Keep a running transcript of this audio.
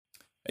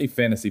Hey,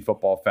 Fantasy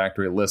Football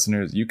Factory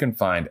listeners, you can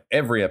find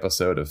every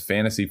episode of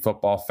Fantasy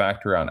Football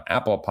Factory on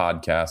Apple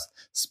Podcasts,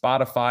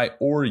 Spotify,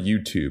 or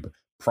YouTube.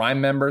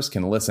 Prime members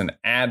can listen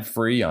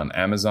ad-free on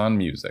Amazon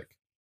Music.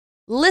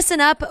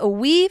 Listen up,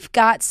 we've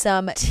got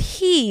some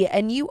tea,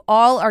 and you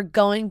all are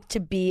going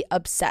to be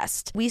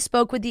obsessed. We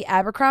spoke with the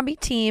Abercrombie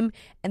team,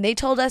 and they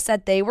told us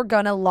that they were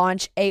going to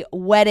launch a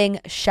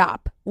wedding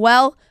shop.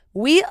 Well,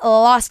 we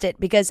lost it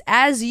because,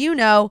 as you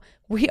know,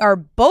 we are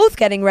both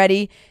getting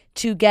ready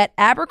to get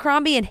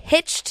Abercrombie and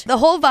hitched. The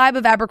whole vibe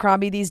of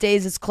Abercrombie these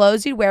days is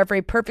clothes you'd wear for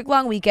a perfect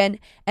long weekend,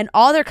 and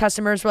all their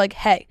customers were like,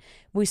 hey,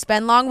 we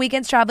spend long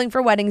weekends traveling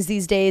for weddings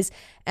these days.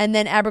 And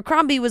then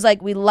Abercrombie was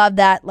like, we love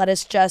that. Let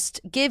us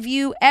just give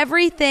you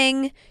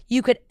everything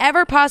you could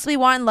ever possibly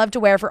want and love to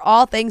wear for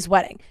all things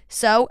wedding.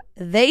 So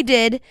they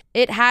did.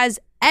 It has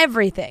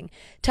everything.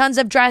 Tons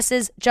of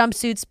dresses,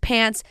 jumpsuits,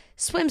 pants,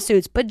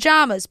 swimsuits,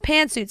 pajamas,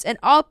 pantsuits, and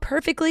all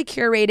perfectly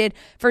curated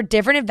for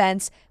different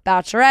events,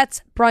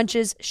 bachelorettes,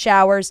 brunches,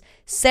 showers,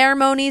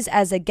 ceremonies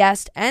as a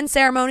guest and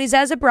ceremonies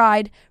as a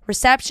bride,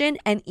 reception,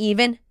 and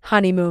even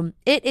honeymoon.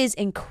 It is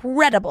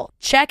incredible.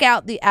 Check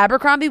out the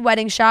Abercrombie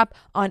Wedding Shop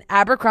on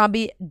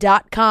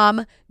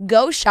Abercrombie.com.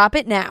 Go shop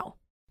it now.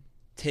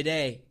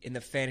 Today in the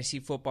Fantasy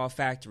Football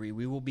Factory,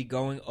 we will be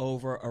going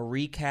over a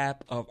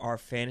recap of our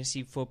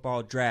fantasy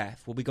football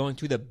draft. We'll be going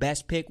through the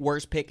best pick,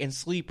 worst pick, and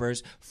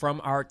sleepers from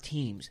our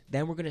teams.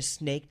 Then we're going to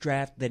snake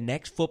draft the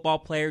next football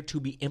player to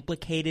be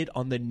implicated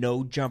on the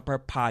No Jumper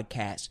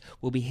podcast.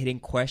 We'll be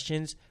hitting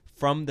questions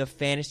from the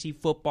Fantasy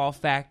Football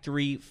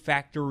Factory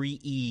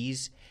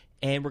factories,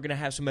 and we're going to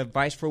have some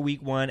advice for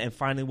week one, and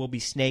finally we'll be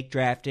snake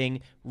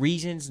drafting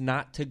reasons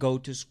not to go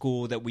to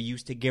school that we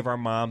used to give our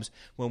moms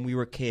when we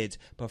were kids.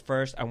 But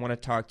first, I want to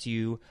talk to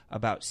you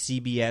about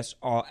CBS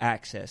All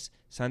Access.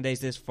 Sundays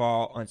this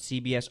fall on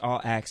CBS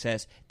All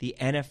Access, the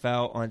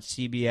NFL on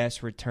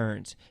CBS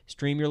returns.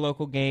 Stream your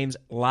local games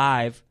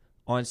live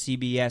on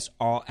CBS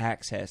All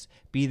Access.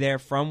 Be there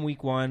from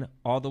week one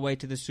all the way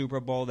to the Super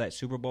Bowl, that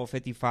Super Bowl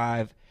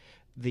 55.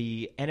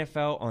 The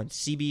NFL on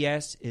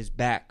CBS is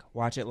back.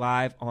 Watch it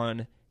live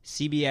on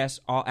CBS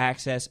All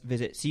Access.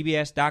 Visit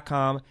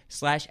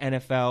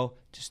cbs.com/NFL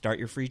to start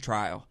your free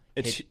trial.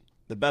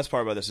 The best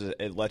part about this is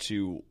it lets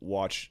you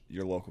watch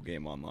your local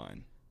game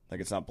online.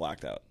 Like, it's not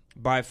blacked out.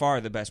 By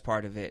far the best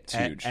part of it. It's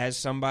huge. As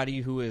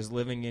somebody who is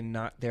living in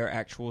not their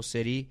actual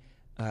city,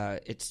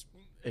 it's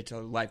a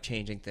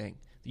life-changing thing.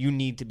 You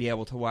need to be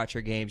able to watch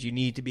your games. You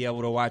need to be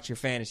able to watch your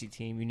fantasy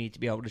team. You need to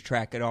be able to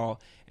track it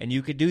all. And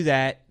you could do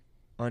that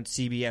on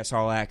CBS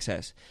All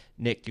Access.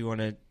 Nick, do you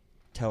want to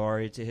tell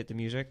Arya to hit the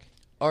music?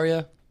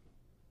 Arya?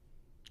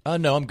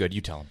 No, I'm good.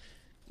 You tell him.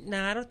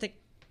 Nah, I don't think...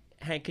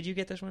 Hank, could you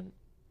get this one?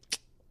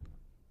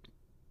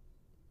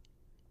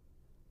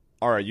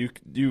 All right, you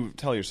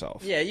tell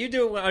yourself. Yeah, you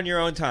do it on your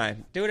own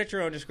time. Do it at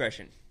your own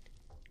discretion.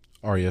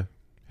 Arya,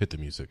 hit the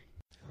music.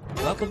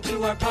 Welcome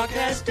to our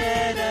podcast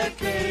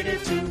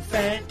dedicated to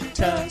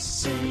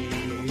fantasy.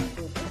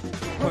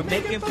 We're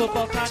making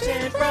football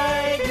content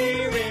right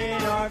here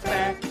in our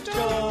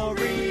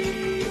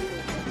factory.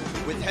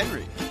 With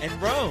Henry.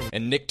 And Rome.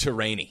 And Nick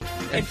Turaney.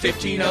 And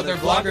 15 other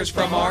bloggers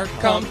from our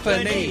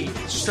company.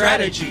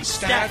 Strategy,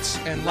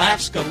 stats, and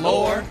laughs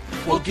galore.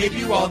 We'll give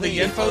you all the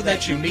info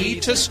that you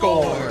need to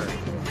score.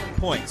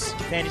 Points.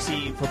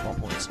 Fantasy football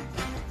points.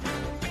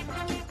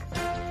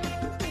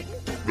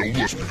 Now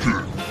let's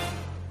begin.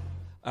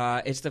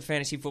 It's the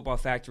Fantasy Football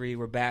Factory.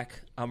 We're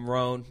back. I'm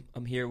Roan.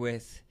 I'm here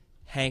with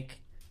Hank,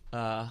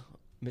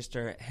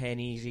 Mr.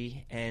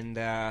 Haneasy, and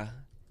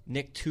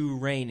Nick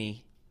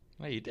Turaney.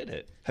 Well, you did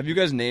it. Have you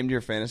guys named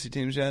your fantasy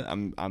teams yet?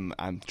 I'm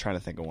trying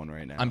to think of one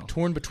right now. I'm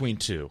torn between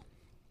two.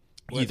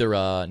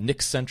 Either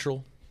Nick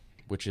Central,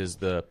 which is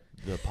the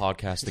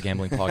podcast, the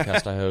gambling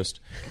podcast I host,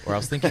 or I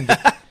was thinking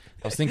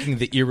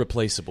the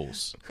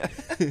Irreplaceables.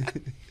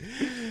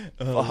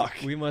 Fuck.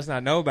 We must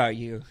not know about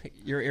you.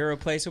 You're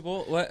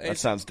irreplaceable? What? That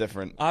sounds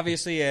different.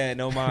 Obviously an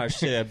homage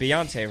to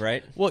Beyonce,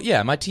 right? Well,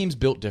 yeah, my team's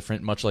built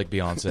different, much like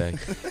Beyonce.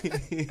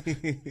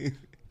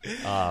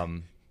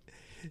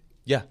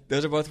 Yeah.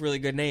 Those are both really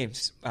good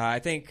names. I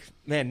think,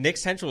 man, Nick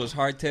Central is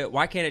hard to...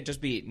 Why can't it just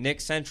be Nick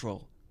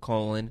Central,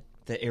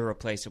 the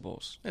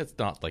Irreplaceables? It's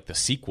not like the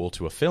sequel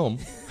to a film.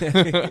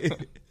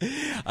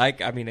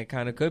 I mean, it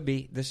kind of could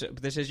be. This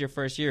is your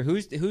first year.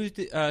 Whose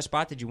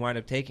spot did you wind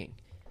up taking?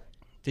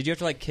 Did you have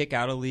to kick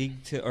out a league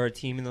or a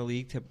team in the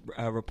league to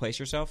replace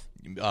yourself?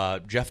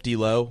 Jeff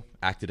D'Lo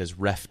acted as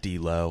Ref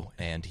D'Lo,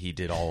 and he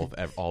did all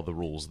the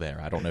rules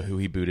there. I don't know who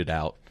he booted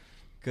out.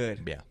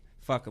 Good. Yeah.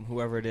 Fuck him,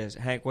 whoever it is.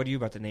 Hank, what are you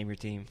about to name your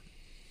team?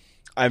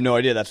 I have no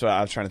idea. That's what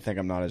I was trying to think.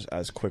 I'm not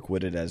as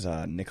quick-witted as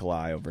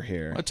Nikolai over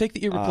here. I'll take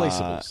the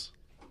Irreplaceables.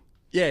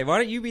 Yeah, why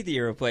don't you be the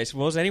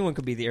Irreplaceables? Anyone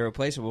could be the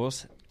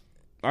Irreplaceables.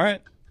 All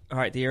right,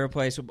 the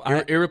Irreplaceable.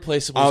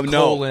 Irreplaceables. Oh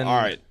no! All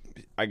right,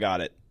 I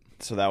got it.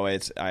 So that way,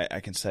 I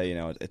can say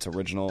it's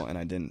original, and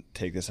I didn't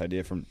take this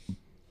idea from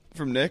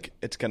Nick.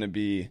 It's going to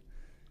be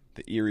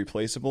the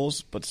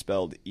Irreplaceables, but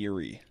spelled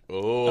Erie.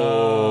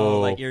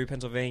 Oh, like Erie,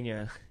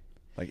 Pennsylvania.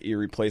 Like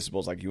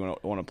Irreplaceables, like you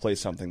want to play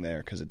something there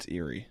because it's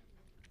Erie.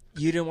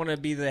 You didn't want to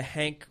be the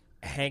Hank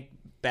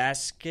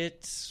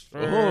Baskets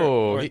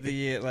Oh. or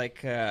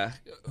the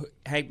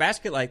Hank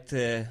Basket liked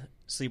to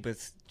sleep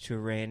with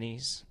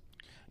tyrannies.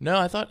 No,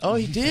 I thought. Oh,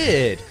 he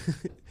did.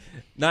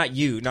 Not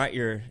you, not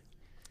your.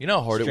 You know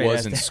how hard it Straight was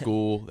ass in dad.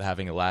 school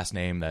having a last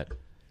name that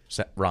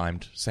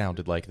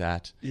sounded like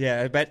that.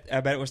 Yeah, I bet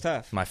it was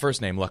tough. My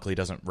first name, luckily,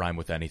 doesn't rhyme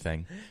with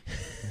anything.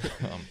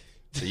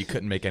 So you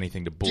couldn't make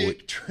anything to bully.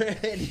 Dick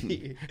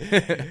Tranny.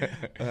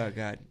 Oh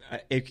God!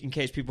 In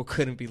case people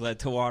couldn't be led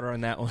to water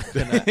on that one,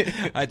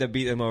 I had to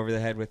beat them over the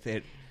head with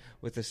it,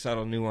 with the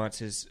subtle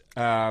nuances.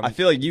 I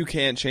feel like you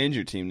can't change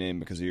your team name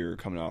because you're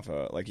coming off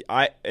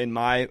in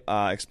my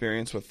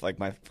experience with like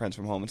my friends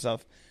from home and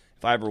stuff.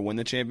 If I ever win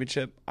the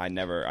championship,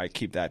 I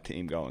keep that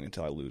team going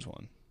until I lose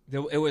one.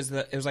 It was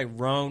like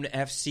Roan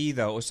FC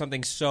though. It was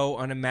something so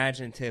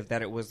unimaginative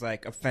that it was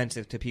like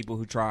offensive to people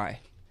who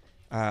try.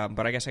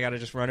 But I guess I got to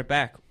just run it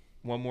back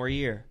one more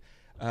year.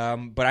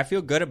 But I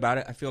feel good about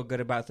it. I feel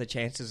good about the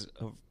chances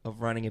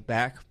of running it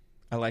back.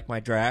 I like my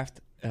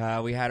draft.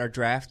 We had our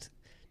draft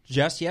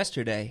just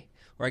yesterday,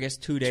 or I guess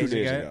 2 days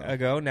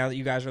ago, now that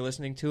you guys are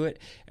listening to it.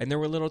 And there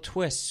were little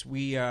twists.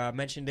 We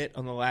mentioned it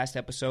on the last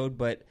episode,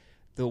 but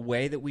the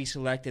way that we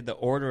selected the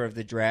order of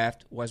the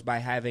draft was by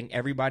having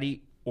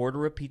everybody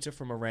order a pizza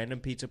from a random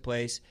pizza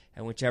place,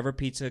 and whichever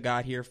pizza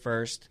got here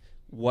first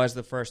was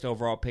the first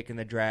overall pick in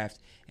the draft.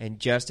 And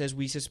just as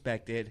we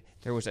suspected,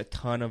 there was a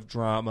ton of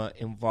drama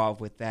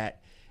involved with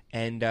that.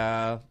 And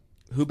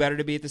who better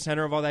to be at the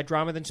center of all that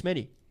drama than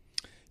Smitty?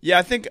 Yeah,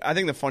 I think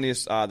the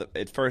funniest,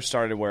 it first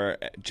started where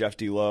Jeff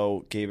D.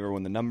 Lowe gave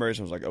everyone the numbers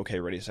and was like, okay,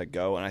 ready, set,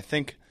 go. And I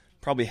think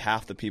probably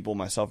half the people,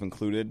 myself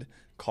included,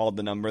 called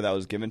the number that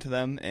was given to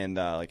them and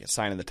like a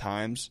sign of the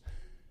times.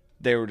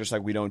 They were just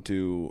like, we don't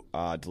do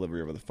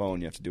delivery over the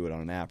phone. You have to do it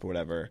on an app or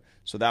whatever.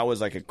 So that was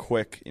like a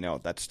quick,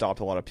 that stopped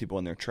a lot of people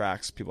in their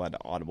tracks. People had to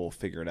audible,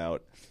 figure it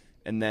out.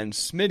 And then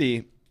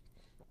Smitty,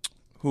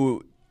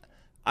 who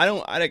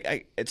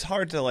it's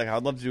hard to like,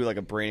 I'd love to do like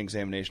a brain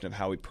examination of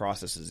how he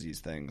processes these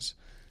things.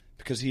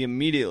 Because he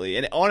immediately,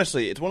 and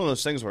honestly, it's one of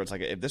those things where it's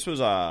like, if this was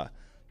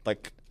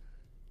like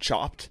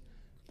Chopped,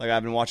 like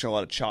I've been watching a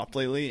lot of Chopped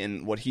lately,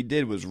 and what he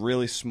did was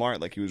really smart.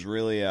 Like he was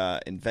really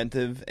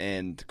inventive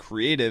and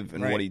creative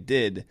in what he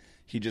did.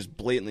 He just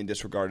blatantly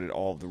disregarded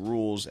all of the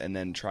rules and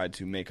then tried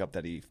to make up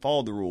that he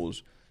followed the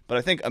rules. But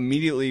I think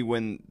immediately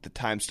when the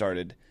time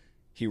started,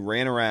 he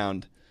ran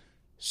around,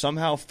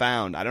 somehow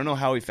found, I don't know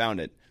how he found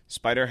it,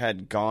 Spider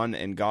had gone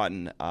and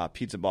gotten a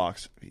pizza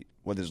box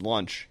with his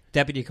lunch.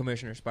 Deputy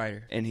Commissioner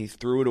Spider. And he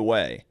threw it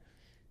away.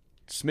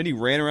 Smitty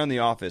ran around the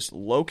office,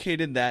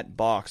 located that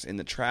box in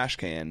the trash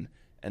can,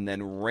 and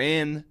then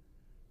ran.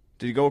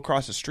 Did he go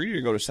across the street or did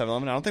he go to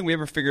 7-Eleven? I don't think we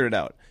ever figured it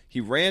out. He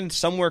ran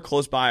somewhere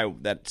close by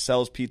that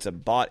sells pizza,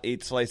 bought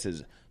 8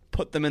 slices,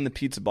 put them in the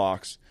pizza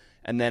box,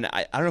 and then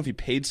I don't know if he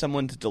paid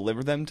someone to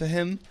deliver them to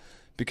him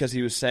because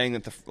he was saying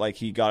that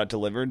he got it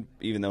delivered,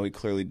 even though he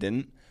clearly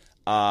didn't.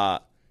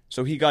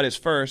 So he got his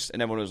first,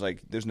 and everyone was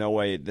like, there's no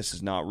way, this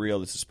is not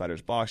real, this is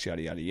Spider's box,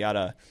 yada, yada,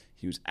 yada.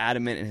 He was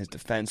adamant in his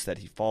defense that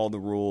he followed the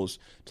rules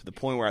to the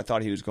point where I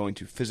thought he was going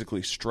to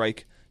physically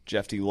strike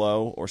Jeff D.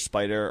 Lowe or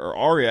Spider or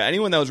Arya,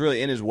 anyone that was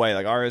really in his way.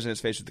 Like Arya's in his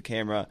face with the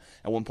camera.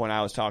 At one point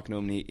I was talking to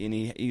him, and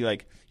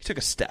he took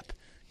a step.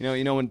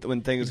 You know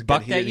when things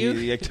bucked get heated,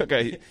 at you? he took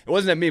a. It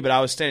wasn't at me, but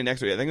I was standing next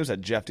to him. I think it was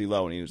at Jeff D.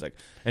 Lowe, and he was like,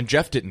 And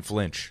Jeff didn't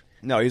flinch.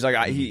 no, he's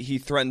like he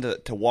threatened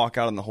to walk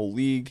out on the whole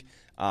league.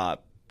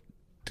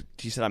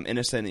 He said, I'm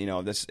innocent.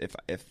 This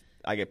if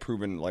I get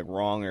proven like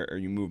wrong or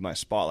you move my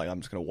spot, like I'm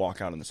just going to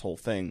walk out on this whole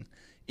thing,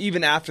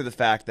 even after the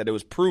fact that it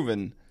was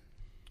proven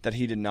that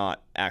he did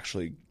not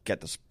actually get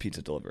this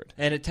pizza delivered.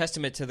 And a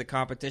testament to the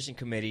competition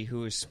committee,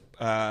 who is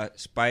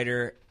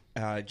Spider,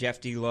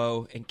 Jeff D.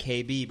 Lowe, and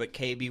KB. But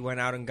KB went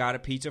out and got a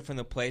pizza from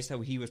the place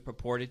that he was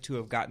purported to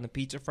have gotten the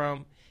pizza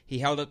from. He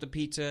held up the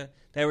pizza.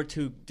 They were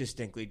 2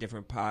 distinctly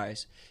different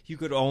pies. You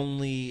could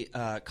only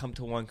come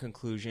to one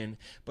conclusion.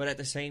 But at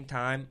the same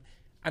time,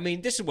 I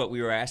mean, this is what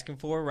we were asking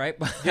for, right?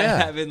 Yeah.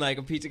 Having like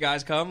a pizza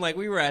guys come. Like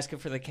we were asking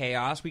for the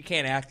chaos. We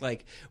can't act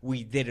like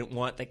we didn't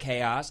want the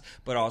chaos.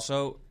 But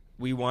also,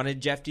 we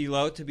wanted Jeff D.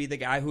 Lowe to be the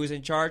guy who was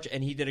in charge,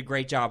 and he did a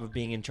great job of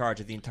being in charge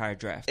of the entire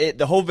draft.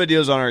 The whole video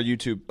is on our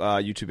YouTube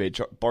page,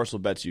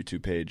 Barstool Bets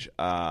YouTube page.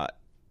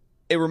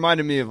 It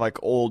reminded me of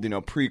like old,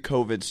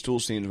 pre-COVID stool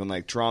scenes when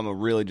like drama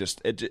really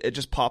just it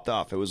just popped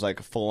off. It was like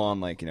a full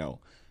on like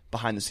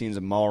behind the scenes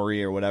of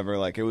Maury or whatever.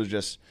 Like it was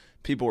just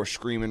people were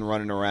screaming,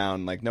 running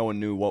around, like no one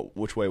knew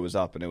which way was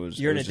up, and it was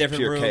You're it in was a just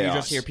different pure room. chaos. You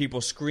just hear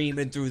people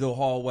screaming through the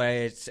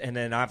hallway, and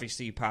then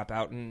obviously you pop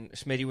out, and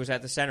Smitty was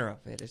at the center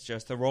of it. It's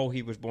just the role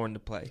he was born to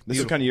play. This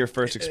is kind of your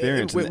first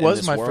experience. It in was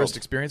this my world. first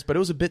experience, but it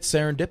was a bit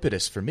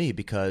serendipitous for me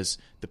because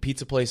the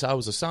pizza place I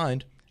was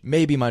assigned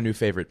may be my new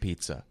favorite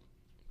pizza.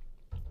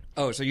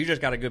 Oh, so you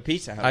just got a good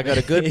pizza. I got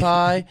a good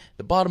pie.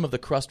 The bottom of the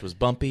crust was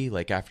bumpy,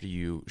 like after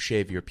you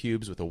shave your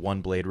pubes with a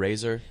 1-blade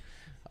razor.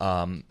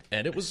 And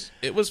it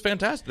was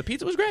fantastic. The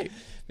pizza was great.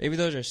 Maybe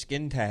those are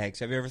skin tags.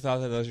 Have you ever thought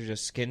that those are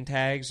just skin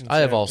tags? I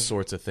have all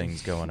sorts of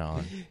things going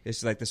on.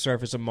 It's like the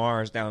surface of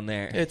Mars down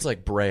there. It's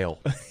like Braille.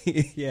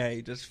 Yeah,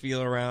 you just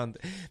feel around.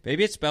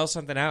 Maybe it spells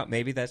something out.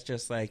 Maybe that's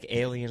just like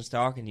aliens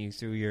talking to you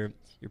through your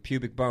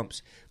pubic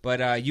bumps.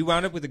 But you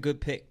wound up with a good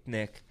pick,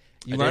 Nick.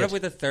 You wound up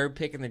with a third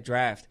pick in the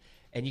draft,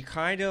 and you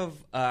kind of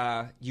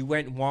you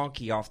went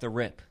wonky off the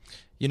rip.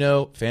 You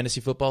know, fantasy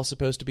football is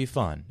supposed to be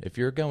fun. If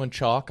you're going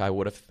chalk, I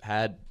would have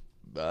had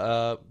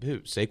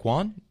who?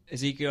 Saquon?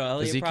 Ezekiel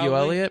Elliott. Ezekiel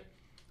Elliott.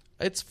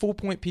 It's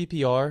full-point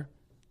PPR.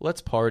 Let's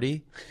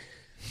party.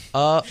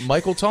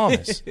 Michael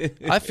Thomas.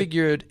 I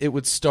figured it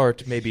would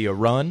start maybe a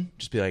run.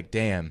 Just be like,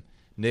 damn,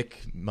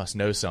 Nick must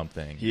know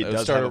something. He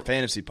does have a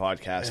fantasy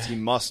podcast. He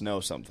must know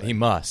something. He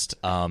must.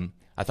 I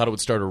thought it would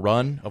start a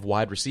run of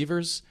wide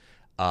receivers.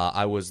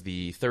 I was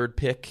the third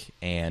pick,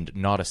 and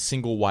not a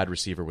single wide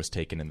receiver was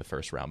taken in the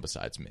first round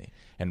besides me.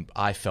 And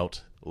I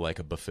felt like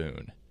a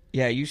buffoon.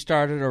 Yeah, you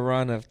started a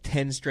run of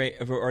 10 straight,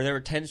 or there were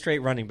 10 straight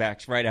running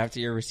backs right after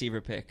your receiver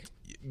pick.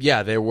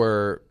 Yeah, there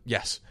were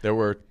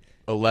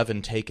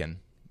 11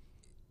 taken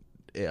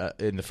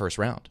in the first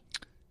round.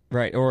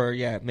 Right, or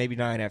yeah, maybe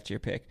 9 after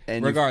your pick.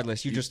 And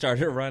regardless, you just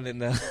started a run in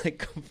the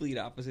complete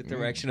opposite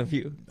direction of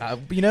you.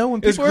 You know,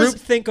 when It was people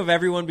groupthink of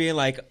everyone being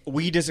like,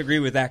 we disagree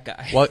with that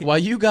guy. while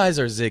you guys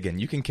are zigging,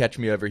 you can catch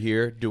me over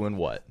here doing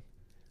what?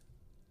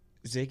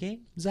 Zigging?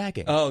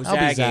 Zagging. Oh,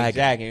 I'll be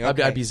zagging.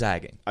 Okay. I'd be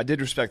zagging. I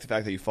did respect the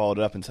fact that you followed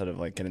up instead of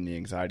like getting the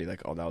anxiety,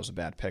 like, oh, that was a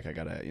bad pick. I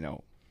gotta,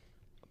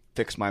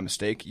 fix my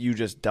mistake. You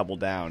just doubled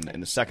down in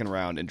the second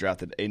round and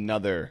drafted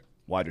another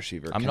wide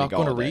receiver. I'm not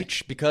going to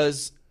reach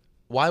because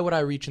why would I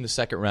reach in the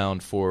second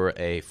round for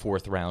a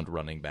fourth round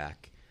running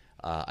back?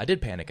 I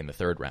did panic in the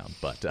third round,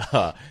 but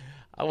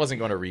I wasn't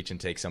going to reach and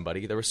take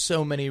somebody. There were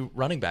so many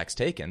running backs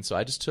taken, so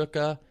I just took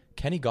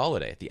Kenny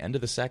Golladay at the end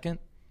of the second.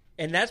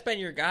 And that's been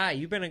your guy.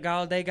 You've been a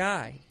Golladay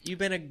guy. You've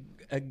been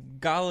a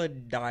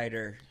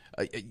Galladiter.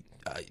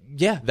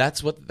 Yeah,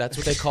 that's what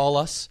they call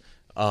us.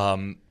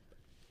 I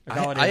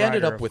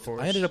ended up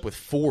with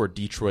 4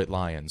 Detroit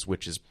Lions,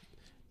 which is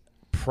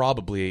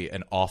probably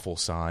an awful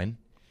sign.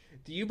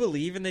 Do you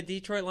believe in the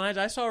Detroit Lions?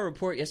 I saw a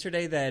report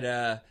yesterday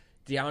that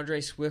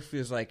DeAndre Swift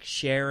was like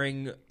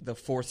sharing the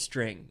 4th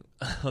string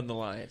on the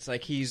Lions.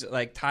 Like he's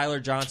like Tyler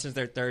Johnson's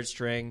their 3rd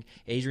string,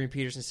 Adrian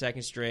Peterson's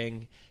 2nd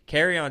string,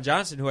 Kerryon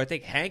Johnson, who I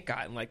think Hank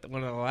got in like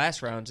one of the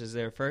last rounds, is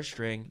their 1st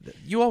string.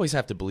 You always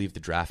have to believe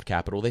the draft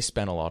capital. They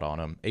spent a lot on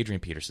him.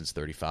 Adrian Peterson's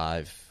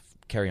 35.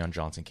 Kerryon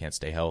Johnson can't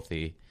stay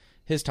healthy.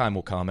 His time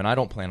will come, and I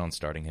don't plan on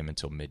starting him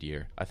until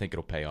mid-year. I think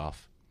it'll pay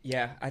off.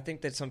 Yeah, I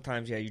think that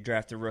sometimes, you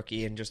draft a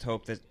rookie and just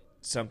hope that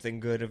something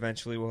good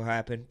eventually will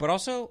happen. But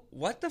also,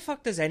 what the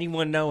fuck does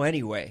anyone know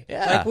anyway?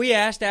 Yeah. Like, we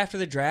asked after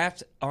the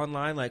draft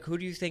online, like, who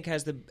do you think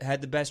had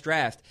the best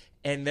draft?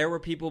 And there were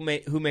people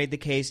who made the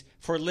case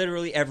for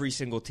literally every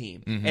single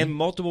team. Mm-hmm. And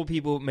multiple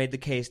people made the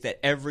case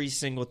that every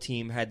single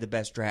team had the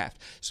best draft.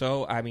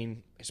 So, I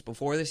mean, it's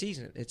before the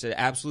season. It's an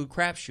absolute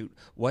crapshoot.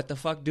 What the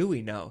fuck do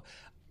we know?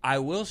 I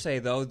will say,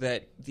 though,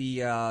 that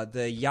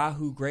the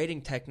Yahoo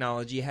grading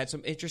technology had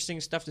some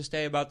interesting stuff to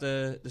say about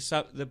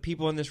the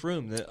people in this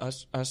room,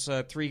 us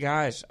 3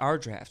 guys, our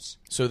drafts.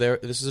 So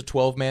this is a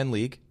 12-man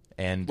league,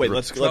 and wait,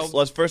 let's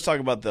first talk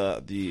about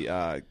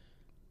the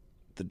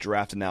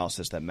draft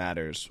analysis that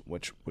matters,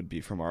 which would be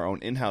from our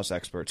own in-house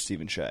expert,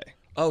 Stephen Shea.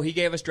 Oh, he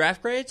gave us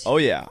draft grades? Oh,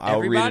 yeah.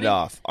 I'll read it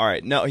off. All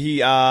right. No, he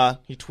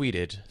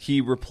tweeted. He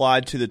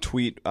replied to the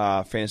tweet,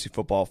 Fantasy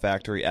Football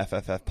Factory,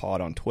 FFF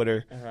Pod on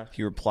Twitter. Uh-huh.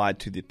 He replied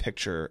to the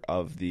picture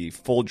of the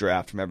full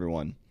draft from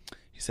everyone.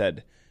 He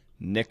said,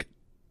 Nick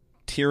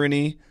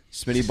Tyranny,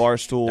 Smitty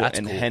Barstool,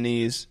 and cool.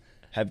 Hennies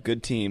have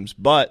good teams,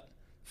 but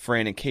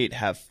Fran and Kate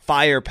have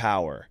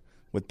firepower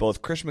with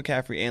both Christian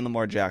McCaffrey and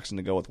Lamar Jackson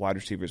to go with wide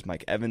receivers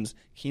Mike Evans,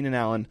 Keenan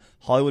Allen,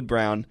 Hollywood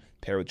Brown,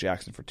 pair with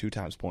Jackson for 2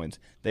 times points.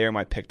 They are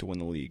my pick to win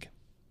the league.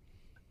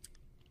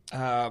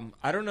 I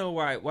don't know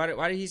why.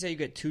 Why did he say you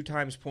get 2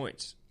 times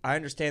points? I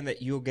understand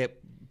that you'll get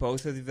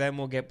both of them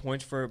will get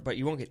points but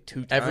you won't get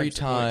 2 times. Every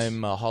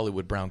time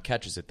Hollywood Brown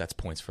catches it, that's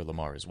points for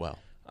Lamar as well.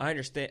 I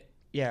understand.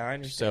 Yeah, I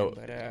understand. So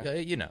but,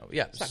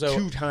 it's not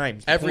 2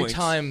 times. Every points.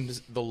 time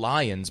the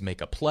Lions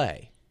make a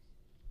play,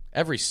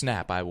 every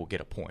snap I will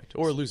get a point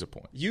or lose a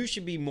point. You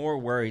should be more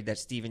worried that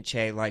Stephen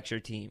Shea likes your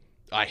team.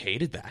 I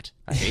hated that.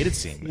 I hated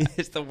seeing that.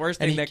 It's the worst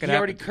thing that could happen. He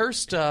already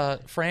cursed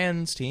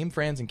Fran's team,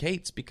 Fran's and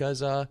Kate's,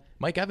 because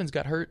Mike Evans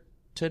got hurt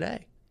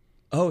today.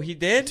 Oh, he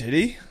did? Did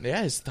he?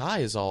 Yeah, his thigh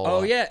is all...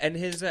 Oh, yeah, and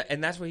his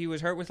and that's what he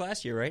was hurt with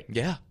last year, right?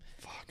 Yeah.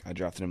 Fuck, I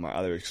drafted in my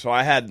other... So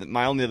I had...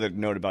 My only other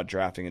note about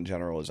drafting in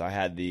general is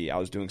I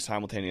was doing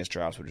simultaneous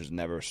drafts, which is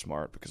never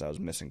smart because I was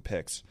missing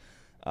picks.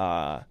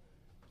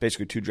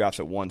 Basically 2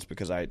 drafts at once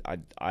because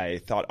I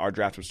thought our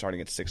draft was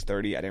starting at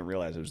 6:30. I didn't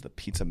realize it was the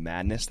Pizza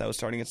Madness that was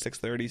starting at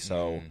 6:30.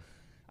 So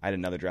I had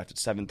another draft at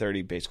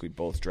 7:30. Basically,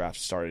 both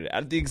drafts started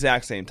at the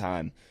exact same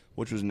time,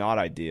 which was not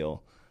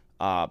ideal.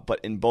 But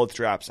in both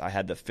drafts, I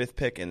had the 5th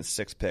pick and the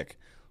 6th pick,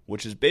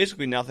 which is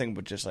basically nothing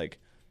but just like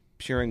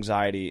pure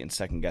anxiety and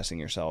second guessing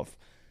yourself.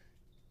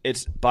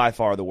 it's by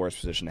far the worst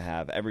position to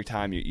have. Every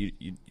time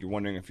you're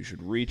wondering if you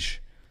should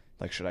reach.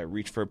 Like, should I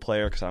reach for a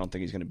player because I don't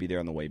think he's going to be there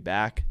on the way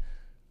back?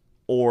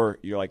 Or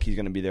you're like, he's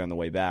going to be there on the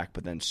way back,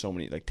 but then so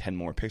many, like 10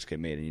 more picks get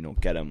made and you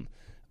don't get him.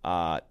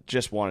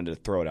 Just wanted to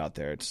throw it out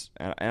there.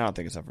 And I don't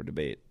think it's up for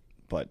debate,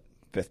 but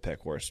 5th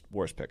pick,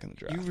 worst pick in the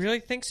draft. You really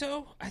think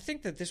so? I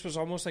think that this was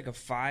almost like a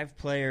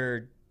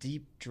 5-player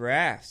deep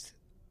draft.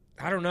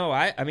 I don't know.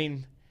 I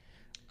mean,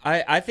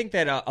 I think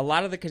that a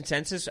lot of the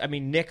consensus, I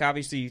mean, Nick,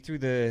 obviously you threw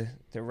the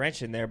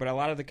wrench in there, but a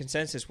lot of the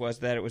consensus was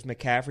that it was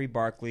McCaffrey,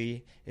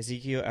 Barkley,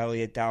 Ezekiel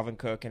Elliott, Dalvin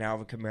Cook, and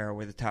Alvin Kamara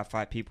were the top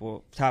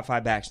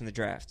 5 backs in the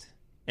draft.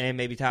 And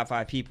maybe top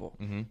 5 people.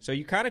 Mm-hmm. So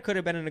you kind of could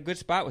have been in a good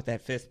spot with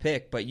that 5th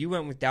pick, but you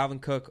went with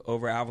Dalvin Cook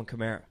over Alvin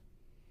Kamara.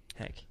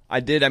 Hank. I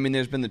did. I mean,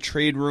 there's been the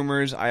trade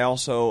rumors.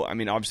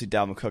 Obviously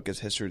Dalvin Cook has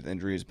history with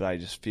injuries, but I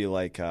just feel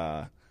like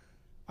I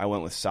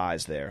went with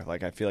size there.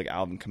 Like, I feel like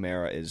Alvin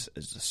Kamara is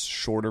a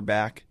shorter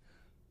back,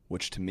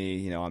 which to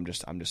me, I'm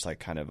just like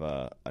kind of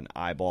an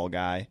eyeball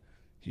guy.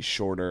 He's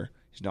shorter.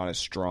 He's not as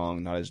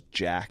strong, not as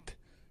jacked.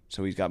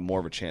 So he's got more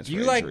of a chance for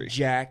injury. You like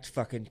jacked,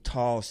 fucking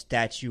tall,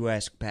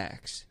 statuesque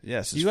backs.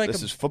 Yes,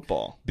 this is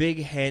football.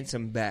 Big,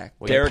 handsome back.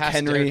 Well, Derrick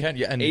Henry,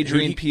 and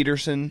Adrian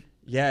Peterson.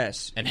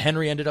 Yes. And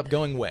Henry ended up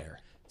going where?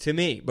 To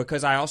me,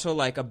 because I also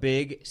like a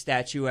big,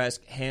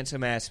 statuesque,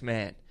 handsome-ass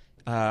man.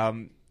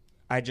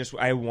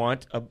 I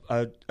want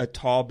a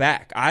tall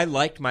back. I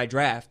liked my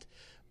draft,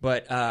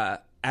 but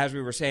as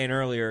we were saying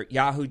earlier,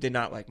 Yahoo did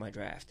not like my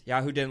draft.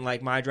 Yahoo didn't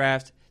like my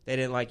draft. They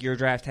didn't like your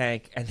draft,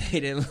 Hank, and they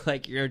didn't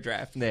like your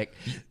draft, Nick.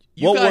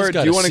 Do you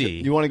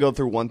want to go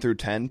through 1 through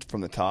 10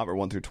 from the top, or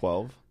 1 through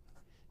 12?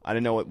 I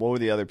didn't know what were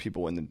the other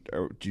people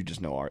or do you just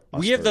know us?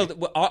 We have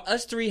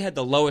us 3 had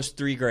the lowest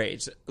 3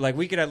 grades. Like,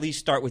 we could at least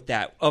start with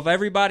that. Of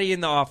everybody in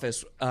the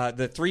office,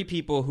 the 3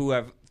 people who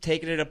have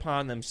taken it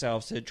upon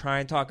themselves to try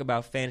and talk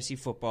about fantasy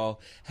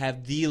football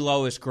have the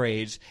lowest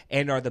grades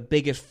and are the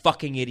biggest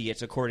fucking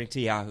idiots according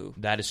to Yahoo.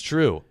 That is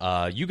true.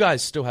 You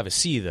guys still have a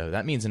C though.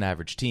 That means an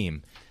average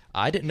team.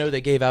 I didn't know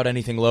they gave out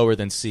anything lower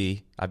than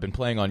C. I've been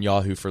playing on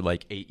Yahoo for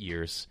like 8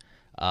 years.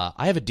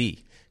 I have a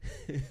D.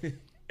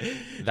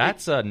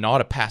 That's not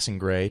a passing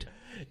grade.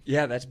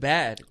 Yeah, that's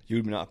bad. You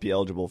would not be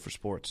eligible for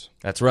sports.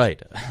 That's right.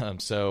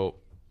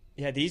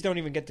 Yeah, these don't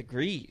even get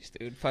degrees,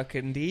 dude.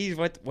 Fucking these.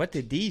 What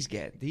did these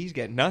get? These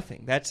get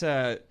nothing. That's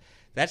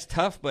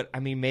tough. But I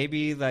mean,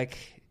 maybe like,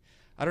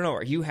 I don't know.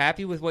 Are you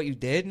happy with what you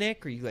did,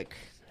 Nick? Are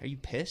you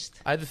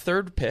pissed? I had the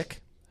 3rd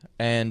pick,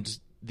 and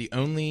the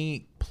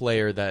only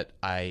player that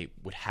I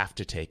would have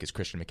to take is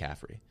Christian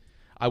McCaffrey.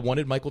 I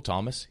wanted Michael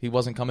Thomas. He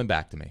wasn't coming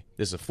back to me.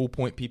 This is a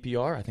full-point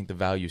PPR. I think the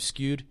value is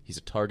skewed. He's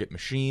a target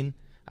machine.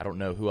 I don't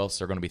know who else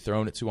they're going to be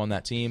throwing it to on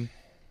that team.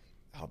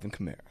 Alvin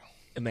Kamara.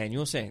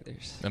 Emmanuel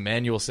Sanders.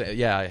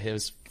 Yeah,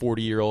 his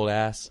 40-year-old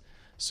ass.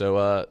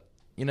 So,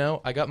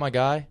 I got my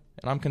guy,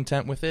 and I'm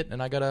content with it.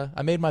 And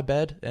I made my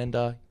bed, and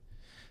the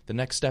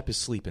next step is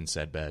sleep in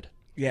said bed.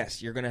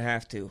 Yes, you're going to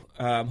have to.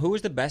 Who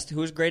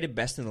was graded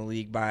best in the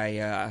league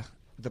by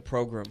the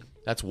program?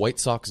 That's White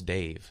Sox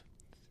Dave.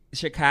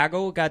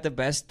 Chicago got the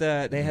best.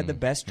 They had the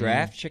best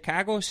draft.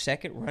 Chicago's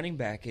second running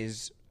back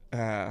is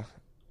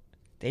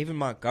David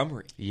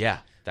Montgomery. Yeah,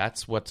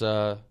 that's what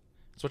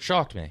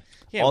shocked me.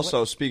 Yeah,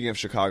 also, speaking of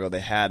Chicago, they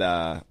had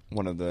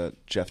one of the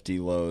Jeff D.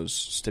 Lowe's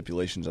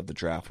stipulations of the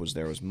draft was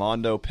there was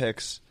Mondo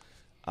picks,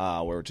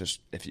 where just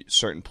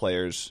certain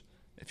players,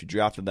 if you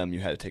drafted them,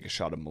 you had to take a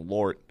shot of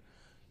Malort.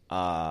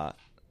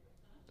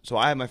 So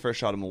I had my first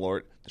shot of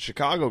Malort. The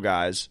Chicago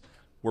guys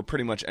were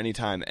pretty much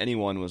anytime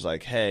anyone was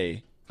like,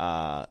 hey,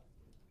 I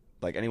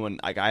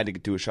had to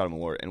do a shot of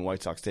Malort, and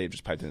White Sox Dave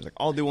just piped in. He's like,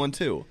 I'll do one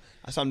too.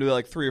 I saw him do it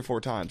like 3 or 4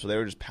 times, so they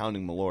were just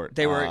pounding Malort.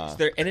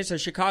 And it's a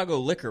Chicago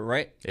liquor,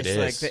 right?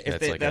 It's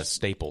like a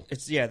staple.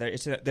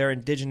 It's their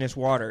indigenous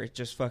water. It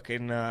just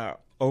fucking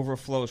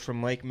overflows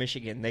from Lake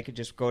Michigan. They could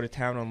just go to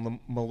town on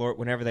Malort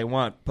whenever they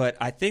want. But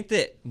I think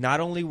that not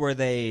only were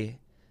they,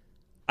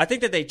 I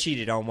think that they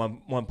cheated on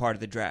one part of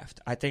the draft.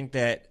 I think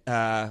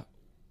that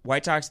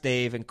White Sox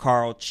Dave and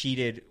Carl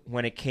cheated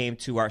when it came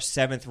to our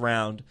 7th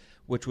round,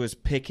 which was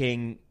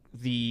picking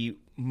the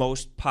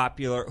most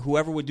popular,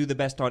 whoever would do the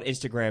best on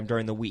Instagram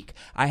during the week.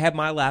 I had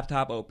my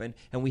laptop open,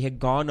 and we had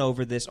gone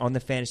over this on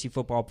the Fantasy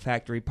Football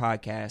Factory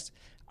podcast.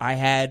 I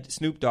had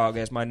Snoop Dogg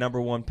as my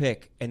number 1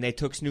 pick, and they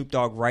took Snoop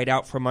Dogg right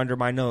out from under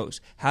my nose.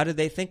 How did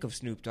they think of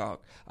Snoop Dogg?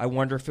 I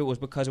wonder if it was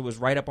because it was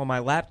right up on my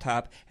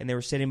laptop, and they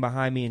were sitting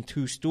behind me in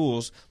 2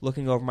 stools,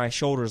 looking over my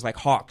shoulders like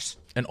hawks.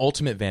 An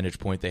ultimate vantage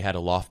point. They had a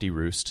lofty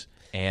roost,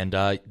 and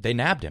they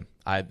nabbed him.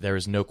 There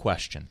is no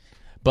question.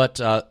 But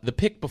the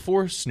pick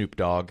before Snoop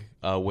Dogg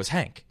was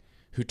Hank,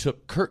 who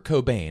took Kurt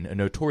Cobain, a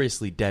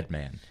notoriously dead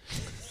man.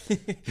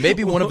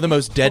 Maybe one of the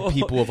most dead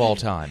people of all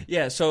time.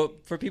 Yeah, so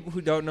for people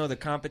who don't know, the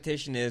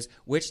competition is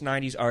which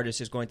 90s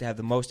artist is going to have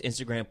the most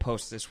Instagram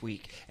posts this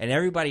week. And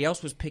everybody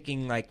else was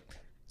picking, like,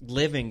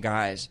 living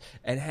guys.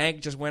 And Hank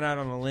just went out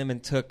on a limb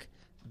and took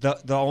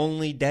the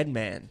only dead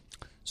man.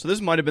 So this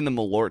might have been the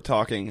Malort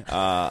talking,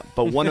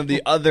 but one of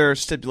the other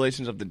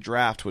stipulations of the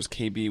draft was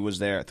KB was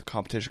there at the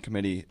competition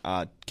committee.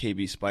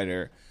 KB,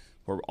 Spider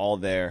were all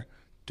there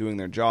doing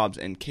their jobs,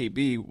 and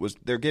KB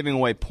they're giving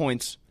away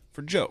points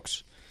for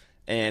jokes.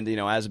 And,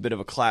 as a bit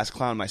of a class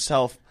clown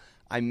myself,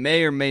 I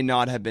may or may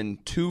not have been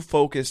too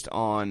focused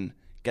on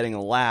getting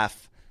a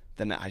laugh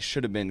than I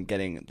should have been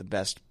getting the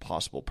best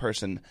possible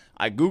person.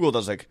 I Googled, I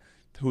was like,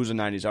 who's a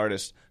 90s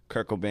artist?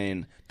 Kurt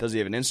Cobain. Does he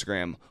have an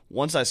Instagram?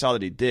 Once I saw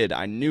that he did,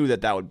 I knew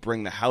that would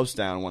bring the house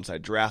down once I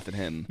drafted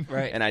him.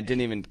 Right. And I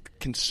didn't even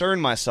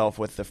concern myself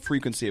with the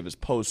frequency of his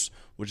posts,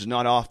 which is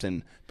not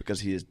often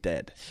because he is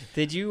dead.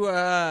 Did you?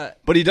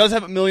 But he does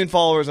have 1 million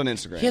followers on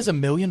Instagram. He has 1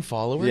 million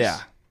followers? Yeah.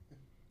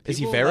 Is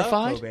he People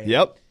verified? love Cobain.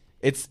 Yep.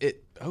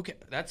 Okay,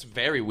 that's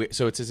very weird.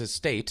 So it's his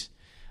estate.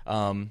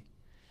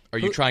 Are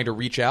you trying to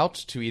reach out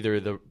to either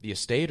the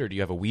estate, or do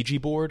you have a Ouija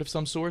board of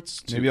some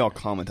sorts? Maybe I'll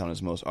comment on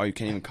his most. Oh, you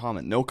can't even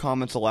comment. No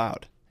comments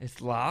allowed.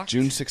 It's locked.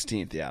 June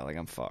 16th. Yeah,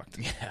 I'm fucked.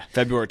 Yeah.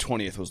 February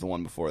 20th was the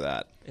one before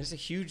that. It's a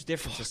huge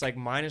difference. It's like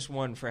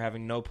 -1 for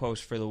having no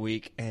posts for the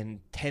week and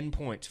 10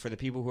 points for the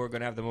people who are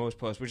going to have the most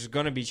posts, which is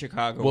going to be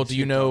Chicago. Well, do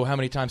you know how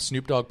many times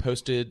Snoop Dogg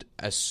posted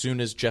as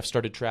soon as Jeff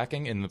started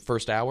tracking in the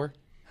first hour?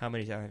 How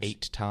many times?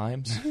 8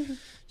 times.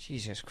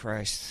 Jesus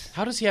Christ.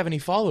 How does he have any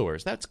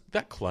followers?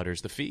 That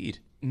clutters the feed.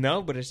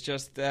 No, but it's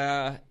just,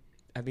 the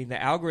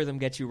algorithm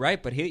gets you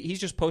right, but he's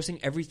just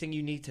posting everything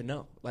you need to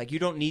know. Like, you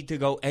don't need to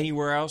go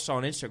anywhere else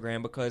on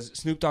Instagram because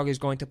Snoop Dogg is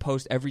going to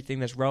post everything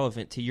that's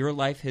relevant to your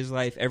life, his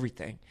life,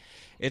 everything.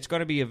 It's going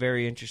to be a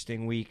very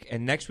interesting week.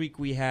 And next week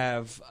we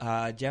have,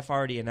 Jeff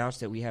already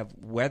announced it, we have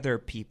weather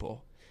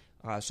people.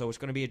 So it's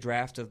going to be a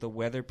draft of the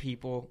weather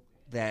people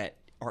that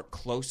are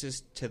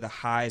closest to the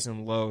highs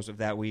and lows of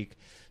that week.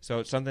 So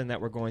it's something that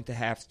we're going to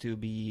have to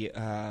be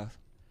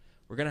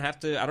we're going to have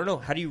to, I don't know,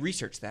 how do you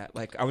research that?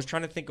 Like, I was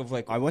trying to think of,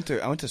 like... I went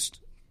to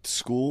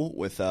school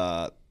with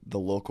the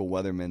local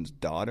weatherman's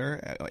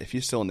daughter. If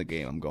he's still in the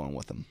game, I'm going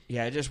with him.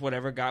 Yeah, just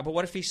whatever guy. But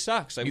what if he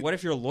sucks? Like, what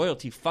if your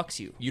loyalty fucks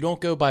you? You don't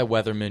go by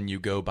weatherman,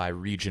 you go by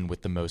region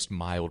with the most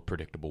mild,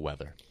 predictable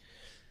weather.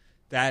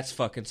 That's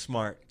fucking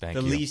smart. Thank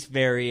the you. least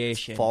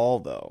variation. Fall,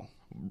 though.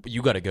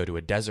 You got to go to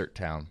a desert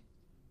town.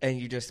 And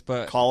you just...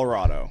 but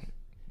Colorado.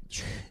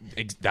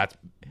 That's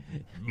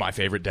my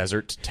favorite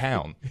desert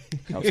town.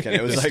 I was kidding.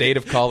 It was The like, state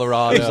of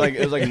Colorado. it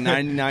was like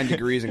 99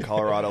 degrees in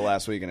Colorado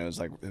last week, and it was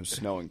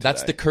snowing today.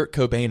 That's the Kurt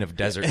Cobain of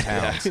desert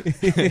towns.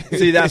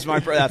 See, that's my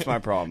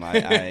problem.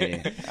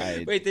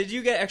 I Wait, did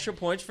you get extra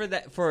points for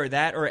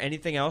that or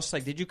anything else?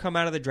 Like, did you come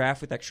out of the draft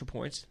with extra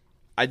points?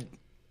 I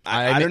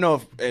don't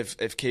know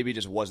if KB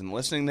just wasn't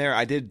listening there.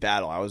 I did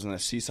battle. I was in a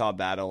seesaw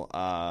battle.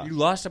 You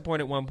lost a point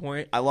at one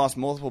point. I lost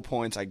multiple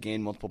points. I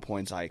gained multiple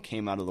points. I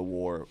came out of the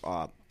war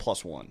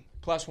 +1.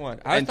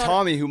 +1. And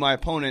Tommy, who my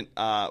opponent,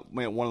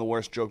 one of the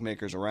worst joke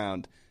makers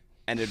around,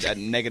 ended at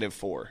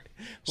 -4.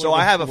 So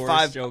I have a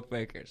 5 joke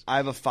makers. I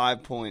have a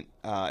 5-point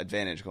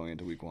advantage going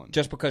into week 1.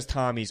 Just because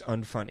Tommy's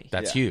unfunny.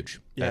 That's Yeah.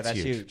 huge. Yeah, that's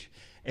huge.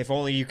 If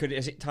only you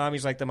could.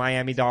 Tommy's like the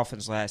Miami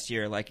Dolphins last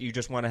year. Like, you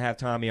just want to have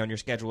Tommy on your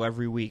schedule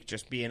every week,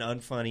 just being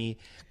unfunny,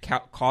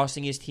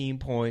 costing his team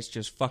points,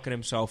 just fucking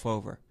himself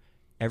over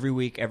every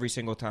week, every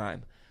single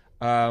time.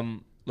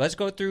 Let's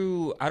go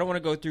through. I don't want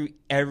to go through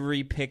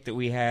every pick that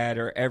we had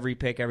or every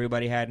pick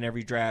everybody had in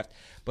every draft,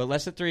 but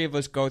let's the three of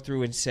us go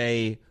through and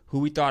say who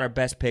we thought our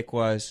best pick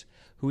was,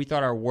 who we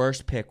thought our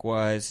worst pick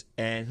was,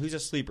 and who's a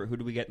sleeper. Who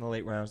do we get in the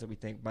late rounds that we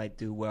think might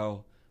do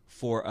well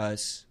for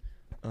us?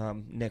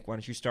 Nick, why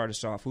don't you start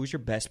us off? Who's your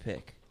best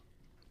pick?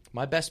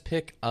 My best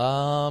pick,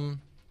 so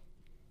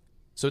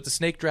it's a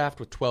snake draft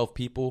with 12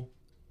 people.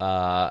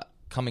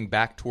 Coming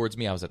back towards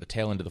me, I was at the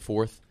tail end of the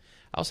 4th.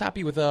 I was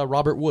happy with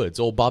Robert Woods,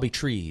 old Bobby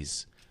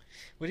Trees.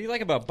 What do you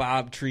like about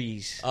Bob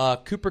Trees?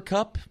 Cooper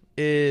Kupp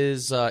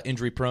is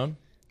injury prone.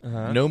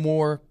 No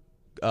more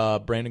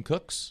Brandon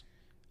Cooks.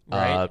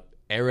 Right.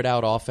 Air it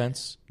out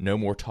offense. No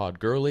more Todd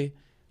Gurley.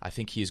 I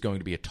think he's going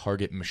to be a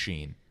target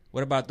machine.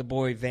 What about the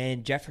boy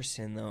Van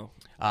Jefferson, though?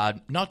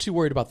 Not too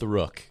worried about the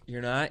rook.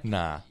 You're not?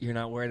 Nah. You're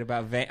not worried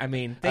about Van? I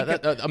mean,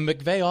 A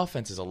McVay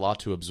offense is a lot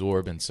to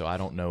absorb, and so I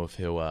don't know if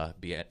he'll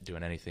be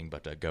doing anything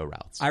but go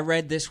routes. I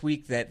read this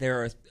week that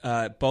there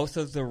are both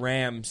of the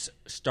Rams'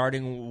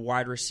 starting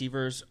wide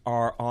receivers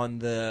are on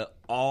the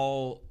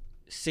all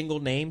single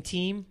name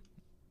team,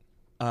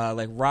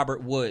 like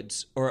Robert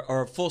Woods,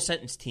 or a full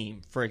sentence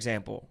team, for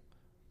example.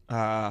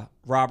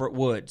 Robert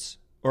Woods.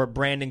 Or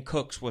Brandon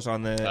Cooks was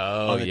on the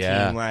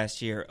team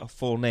last year, a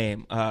full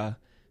name.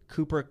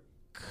 Cooper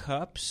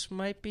Kupps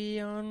might be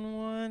on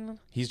one.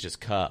 He's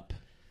just Kupp.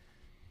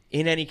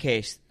 In any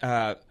case,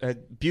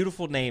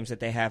 beautiful names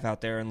that they have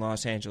out there in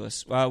Los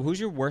Angeles. Who's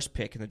your worst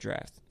pick in the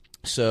draft?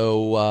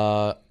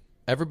 So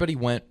everybody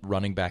went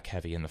running back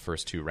heavy in the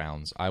first 2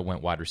 rounds. I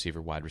went wide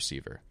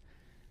receiver.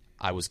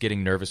 I was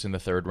getting nervous in the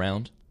 3rd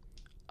round.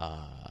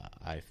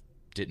 I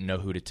didn't know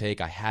who to take.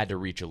 I had to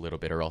reach a little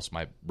bit, or else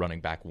my running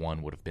back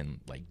 1 would have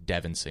been like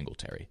Devin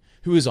Singletary,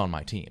 who is on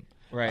my team.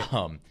 Right.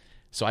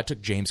 So I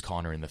took James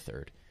Conner in the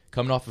 3rd,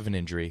 coming off of an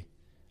injury.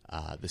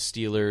 The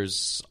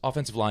Steelers'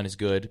 offensive line is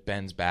good.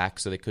 Ben's back,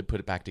 so they could put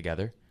it back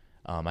together.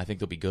 I think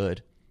they'll be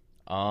good.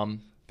 I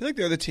feel like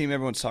they're the team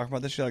everyone's talking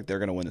about this year. Like they're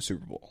going to win the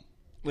Super Bowl.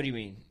 What do you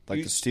mean?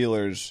 Like the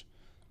Steelers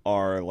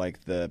are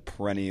like the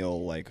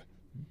perennial like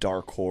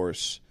dark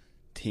horse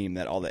team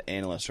that all the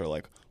analysts are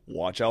like,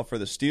 watch out for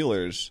the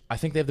Steelers. I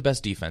think they have the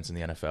best defense in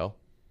the NFL,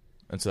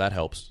 and so that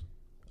helps.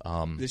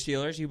 The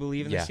Steelers? You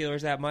believe in yeah. the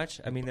Steelers that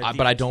much? I mean,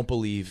 but I don't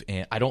believe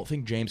in. I don't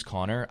think James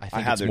Conner. I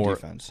think have it's their more.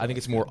 defense, I think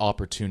it's more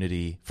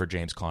opportunity for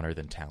James Conner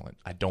than talent.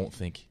 I don't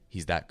think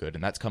he's that good,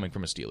 and that's coming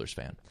from a Steelers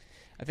fan.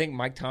 I think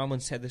Mike Tomlin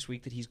said this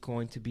week that he's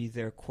going to be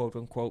their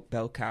quote-unquote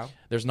bell cow.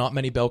 There's not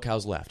many bell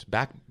cows left.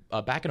 Backing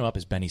him up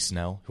is Benny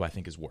Snell, who I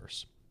think is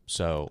worse.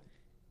 So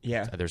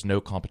Yeah. there's no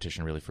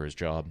competition really for his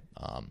job.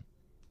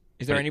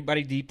 Is there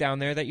anybody deep down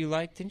there that you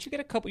like? Didn't you get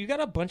a couple? You got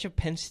a bunch of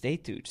Penn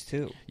State dudes,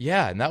 too.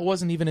 Yeah, and that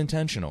wasn't even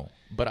intentional.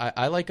 But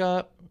I like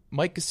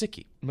Mike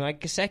Gesicki.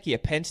 Mike Gesicki, a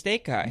Penn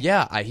State guy.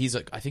 Yeah, I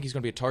think he's going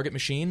to be a target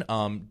machine.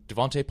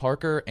 Devontae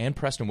Parker and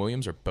Preston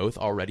Williams are both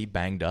already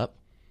banged up.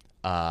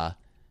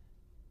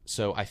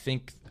 So I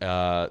think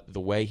the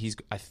way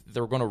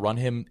they're going to run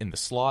him in the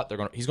slot.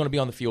 He's going to be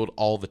on the field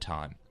all the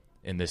time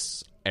in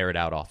this aired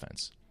out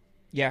offense.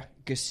 Yeah,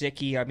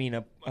 Gesicki. I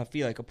mean, I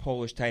feel like a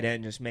Polish tight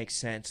end just makes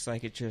sense.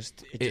 Like there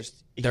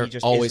he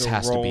just always is the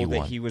has to role be that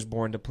one. he was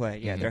born to play.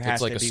 Yeah, there It's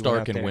has like to a be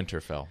Stark one and out there.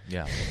 Winterfell.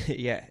 Yeah.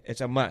 Yeah,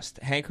 it's a must.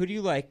 Hank, who do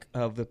you like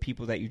of the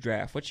people that you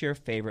draft? What's your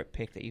favorite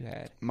pick that you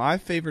had? My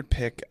favorite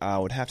pick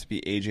would have to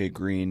be AJ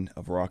Green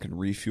of Rock and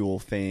Refuel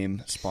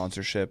fame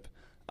sponsorship.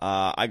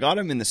 I got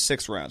him in the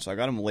 6th round, so I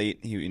got him late.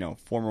 He,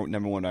 former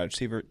number 1 wide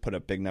receiver, put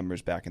up big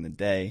numbers back in the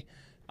day.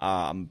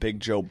 I'm a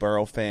big Joe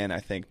Burrow fan. I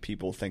think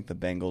people think the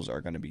Bengals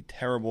are going to be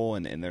terrible,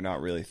 and they're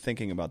not really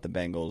thinking about the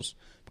Bengals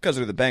because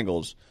they're the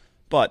Bengals.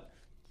 But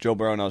Joe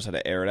Burrow knows how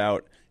to air it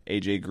out.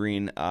 AJ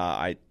Green,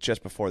 I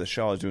just before the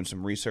show, I was doing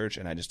some research,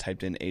 and I just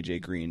typed in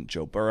AJ Green,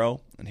 Joe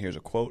Burrow, and here's a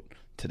quote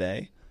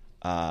today.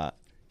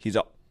 He's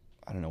up.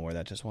 I don't know where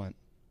that just went.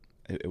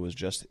 It was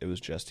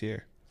just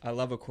here. I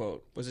love a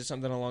quote. Was it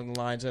something along the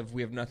lines of,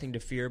 we have nothing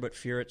to fear but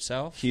fear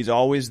itself? He's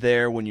always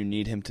there when you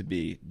need him to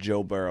be.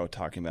 Joe Burrow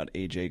talking about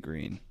AJ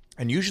Green.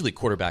 And usually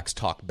quarterbacks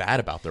talk bad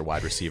about their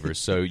wide receivers,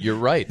 so you're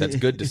right. That's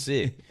good to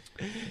see.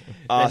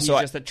 He's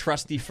just a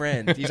trusty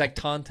friend. He's like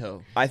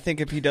Tonto. I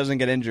think if he doesn't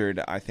get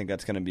injured, I think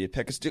that's going to be a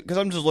pick. Because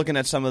I'm just looking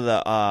at some of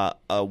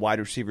the wide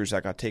receivers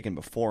that got taken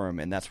before him,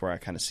 and that's where I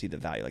kind of see the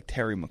value. Like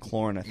Terry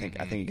McLaurin, I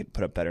think he could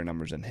put up better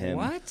numbers than him.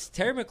 What?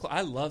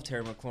 I love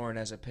Terry McLaurin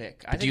as a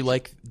pick. Do you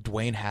like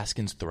Dwayne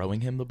Haskins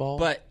throwing him the ball?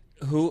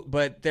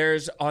 But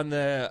there's on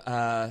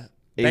the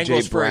A.J.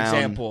 Bengals, for Brown.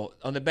 example.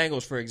 On the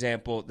Bengals, for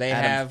example, they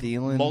Adam have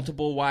Thielen.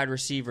 multiple wide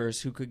receivers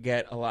who could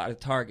get a lot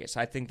of targets.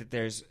 I think that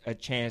there's a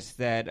chance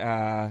that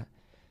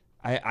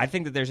I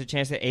think that there's a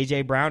chance that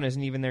A.J. Brown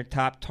isn't even their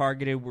top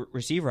targeted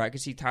receiver. I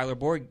could see Tyler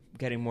Boyd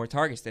getting more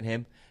targets than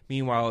him.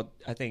 Meanwhile,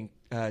 I think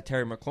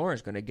Terry McLaurin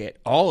is going to get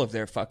all of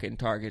their fucking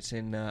targets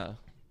in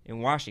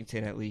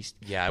Washington, at least.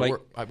 Yeah,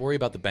 I worry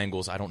about the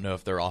Bengals. I don't know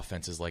if their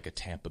offense is like a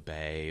Tampa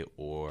Bay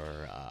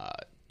or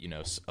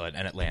an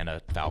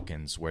Atlanta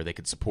Falcons where they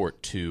could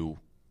support 2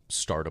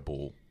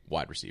 startable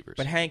wide receivers.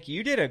 But Hank,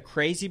 you did a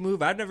crazy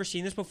move. I've never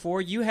seen this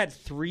before. You had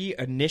 3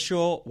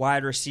 initial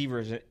wide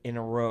receivers in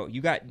a row.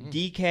 You got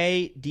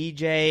DK,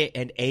 DJ,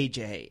 and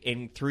AJ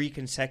in 3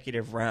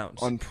 consecutive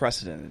rounds.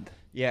 Unprecedented.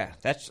 Yeah,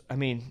 that's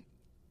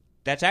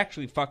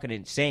actually fucking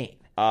insane.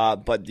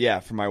 But yeah,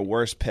 for my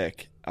worst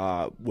pick,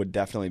 would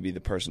definitely be the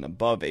person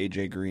above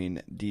AJ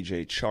Green,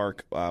 DJ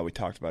Chark. We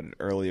talked about it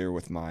earlier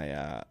with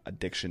my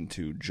addiction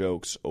to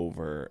jokes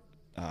over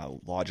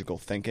logical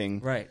thinking.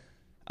 Right.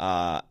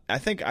 I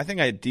think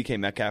DK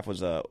Metcalf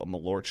was a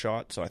Malort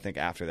shot, so I think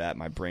after that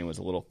my brain was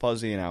a little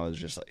fuzzy and I was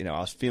just I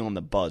was feeling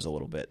the buzz a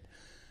little bit.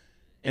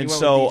 And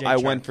so I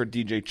went for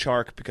DJ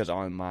Chark because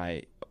on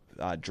my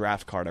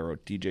draft card I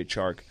wrote DJ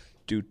Chark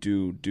do.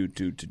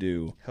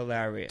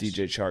 Hilarious.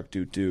 DJ Chark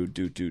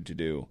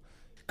do.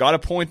 Got a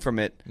point from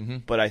it,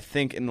 but I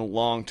think in the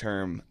long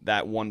term,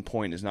 that 1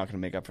 point is not going to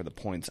make up for the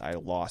points I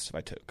lost if I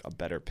took a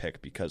better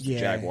pick because the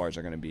Jaguars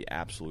are going to be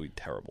absolutely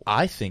terrible.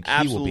 I think he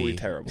absolutely will be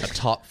terrible. a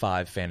top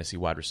 5 fantasy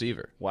wide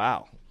receiver.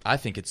 Wow. I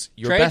think it's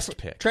your best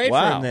pick. Trade for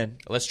him then.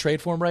 Let's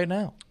trade for him right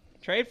now.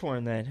 Trade for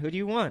him then. Who do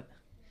you want?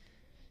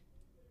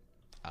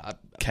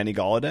 Kenny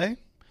Golladay?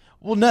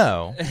 Well,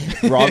 no.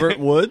 Robert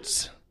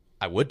Woods?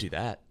 I would do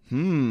that.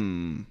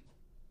 And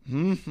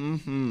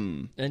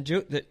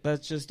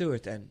let's just do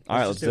it then. All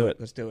right, let's do it.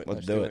 Let's do it.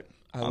 Let's do it.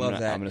 I love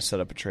that. I'm going to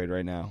set up a trade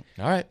right now.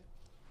 All right.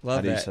 Love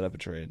How do you that. set up a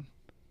trade?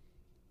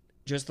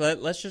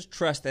 Let's just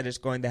trust that it's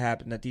going to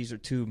happen. That these are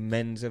 2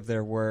 men of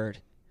their word.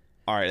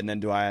 All right, and then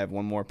do I have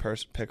one more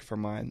pick for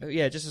mine?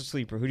 Yeah, just a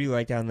sleeper. Who do you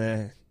like down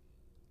the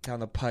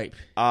pipe?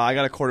 I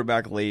got a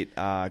quarterback late.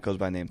 Goes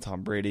by the name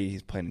Tom Brady.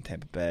 He's playing in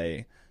Tampa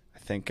Bay. I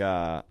think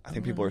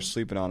people are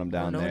sleeping on him I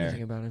down don't know there.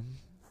 anything about him.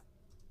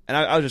 And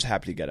I was just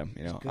happy to get him.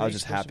 You know, good. I was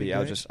just Supposed to be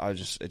happy.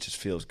 good. It just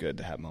feels good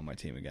to have him on my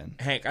team again.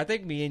 Hank, I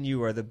think me and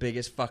you are the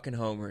biggest fucking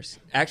homers.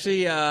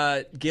 Actually,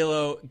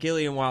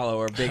 Gilly and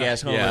Wallow are big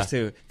ass homers Yeah.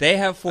 too. They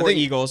have 4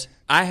 Eagles.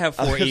 I have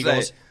 4 gonna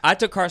Eagles. say- I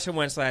took Carson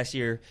Wentz last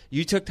year.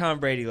 You took Tom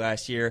Brady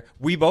last year.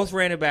 We both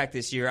ran it back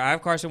this year. I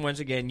have Carson Wentz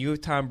again. You have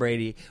Tom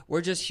Brady.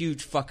 We're just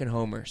huge fucking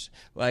homers.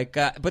 Like,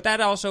 but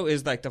that also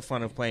is like the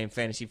fun of playing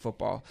fantasy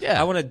football. Yeah.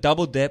 I want to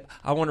double dip.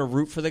 I want to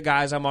root for the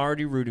guys I'm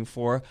already rooting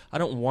for. I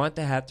don't want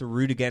to have to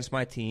root against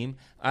my team.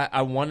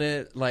 I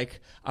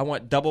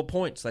want double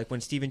points. Like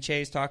when Stephen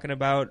Che is talking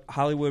about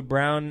Hollywood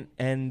Brown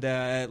and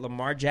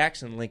Lamar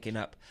Jackson linking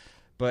up.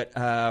 But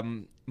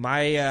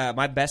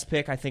my best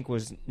pick, I think,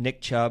 was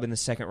Nick Chubb in the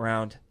second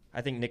round.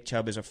 I think Nick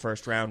Chubb is a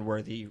first-round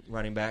worthy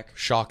running back.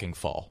 Shocking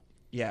fall.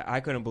 Yeah, I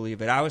couldn't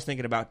believe it. I was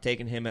thinking about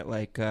taking him at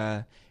like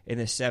in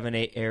the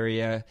 7-8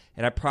 area,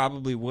 and I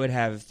probably would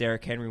have if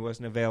Derrick Henry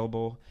wasn't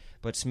available.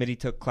 But Smitty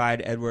took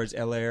Clyde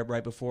Edwards-Helaire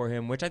right before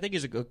him, which I think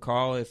is a good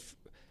call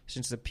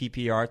since the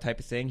PPR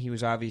type of thing. He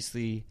was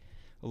obviously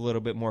a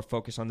little bit more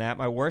focused on that.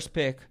 My worst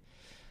pick,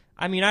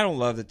 I mean, I don't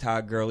love the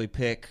Todd Gurley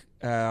pick.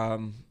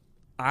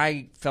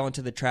 I fell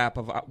into the trap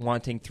of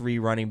wanting 3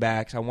 running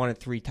backs. I wanted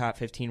 3 top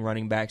 15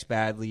 running backs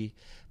badly,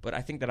 but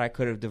I think that I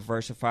could have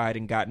diversified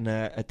and gotten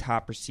a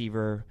top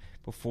receiver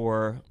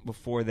before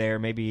there,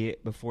 maybe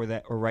before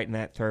that or right in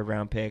that third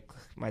round pick.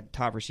 My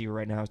top receiver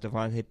right now is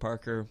Devontae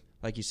Parker.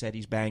 Like you said,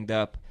 he's banged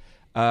up.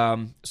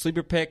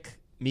 Sleeper pick,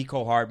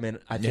 Mecole Hardman,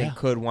 I think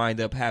could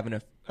wind up having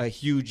a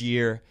huge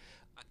year.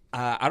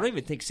 I don't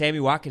even think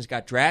Sammy Watkins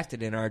got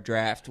drafted in our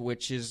draft,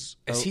 which is...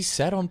 Is he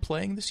set on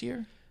playing this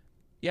year?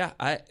 Yeah,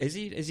 is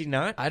he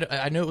not?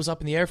 I know it was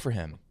up in the air for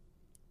him.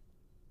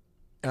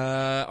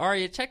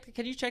 Aria,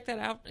 can you check that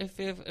out? If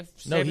No, he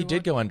Sammy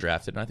did go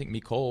undrafted, and I think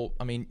Mecole,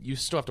 I mean, you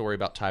still have to worry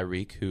about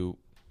Tyreek, who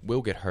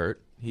will get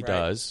hurt. He Right.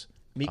 does.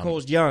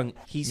 Mecole's young.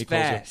 He's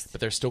fast.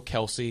 But there's still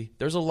Kelsey.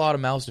 There's a lot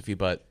of mouths to feed,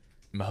 but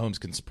Mahomes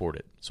can support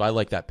it. So I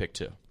like that pick,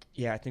 too.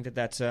 Yeah, I think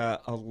that's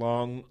a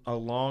long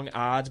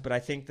odds, but I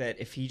think that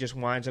if he just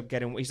winds up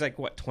getting... He's like,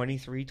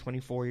 23,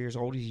 24 years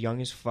old. He's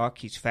young as fuck.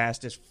 He's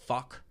fast as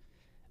fuck.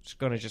 It's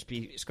going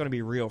to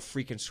be real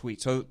freaking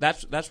sweet. So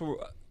that's where...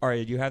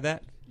 Aria, do you have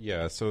that?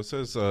 Yeah, so it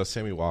says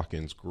Sammy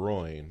Watkins'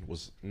 groin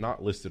was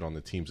not listed on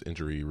the team's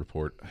injury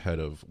report ahead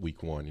of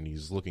Week 1, and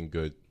he's looking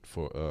good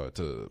for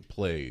to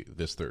play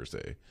this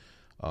Thursday.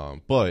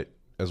 But,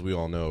 as we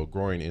all know,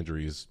 groin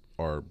injuries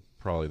are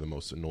probably the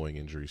most annoying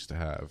injuries to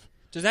have.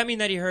 Does that mean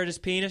that he hurt his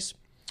penis?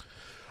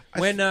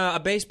 When a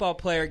baseball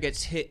player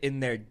gets hit in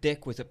their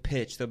dick with a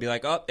pitch, they'll be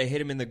like, oh, they hit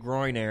him in the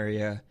groin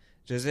area.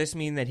 Does this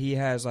mean that he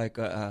has like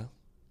a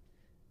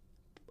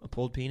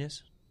pulled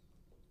penis?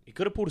 He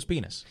could have pulled his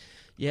penis.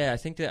 Yeah, I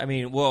think that. I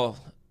mean, well,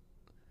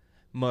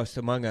 most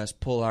among us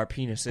pull our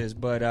penises,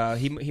 but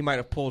he might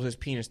have pulled his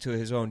penis to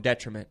his own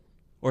detriment,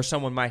 or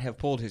someone might have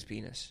pulled his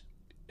penis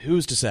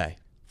Who's to say?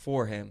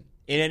 for him.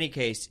 In any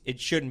case,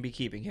 it shouldn't be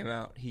keeping him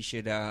out. He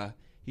should have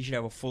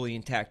a fully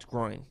intact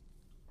groin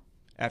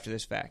after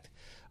this fact.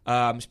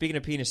 Speaking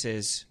of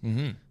penises,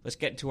 let's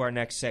get into our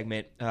next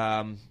segment.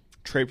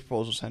 Trade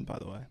proposal sent, by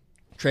the way.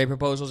 Trade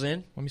proposals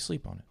in? Let me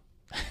sleep on it.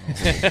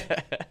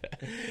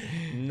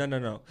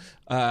 No.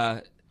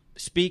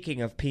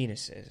 Speaking of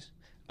penises,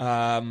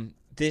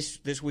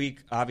 this week,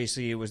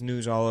 obviously, it was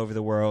news all over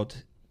the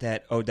world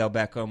that Odell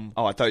Beckham...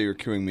 Oh, I thought you were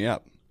queuing me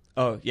up.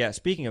 Oh, yeah,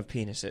 speaking of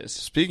penises.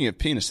 Speaking of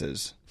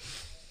penises,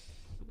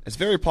 it's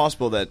very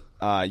possible that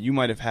you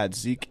might have had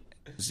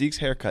Zeke's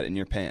haircut in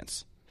your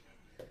pants.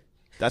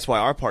 That's why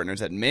our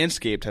partners at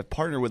Manscaped have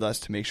partnered with us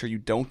to make sure you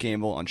don't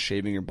gamble on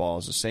shaving your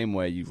balls the same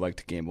way you'd like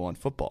to gamble on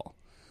football.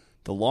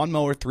 The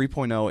Lawnmower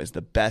 3.0 is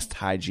the best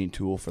hygiene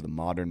tool for the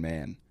modern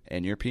man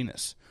and your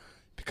penis.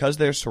 Because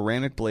their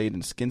ceramic blade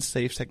and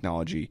skin-safe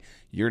technology,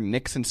 your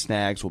nicks and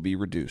snags will be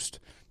reduced.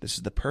 This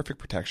is the perfect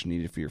protection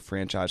needed for your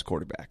franchise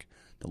quarterback.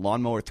 The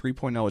Lawnmower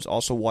 3.0 is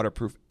also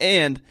waterproof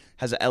and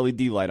has a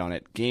LED light on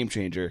it. Game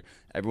changer.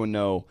 Everyone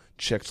know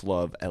chicks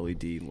love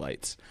LED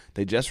lights.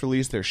 They just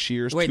released their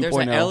Shears 2.0. Wait, there's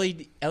an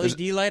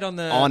LED light on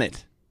the... On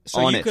it.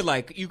 So on you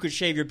it. could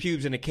shave your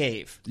pubes in a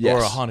cave. Yes.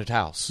 Or a haunted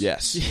house.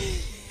 Yes.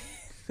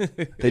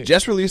 They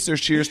just released their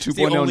Shears 2.0 It's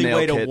the only nail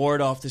way kit, to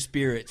ward off the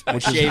spirits by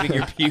shaving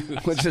your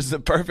pubes. which is the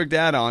perfect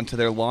add-on to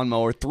their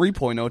Lawnmower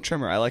 3.0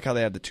 trimmer. I like how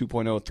they have the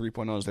 2.0,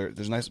 3.0s.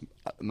 There's a nice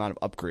amount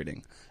of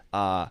upgrading.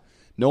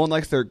 No one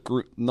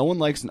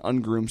likes an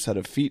ungroomed set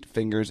of feet,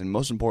 fingers, and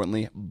most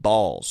importantly,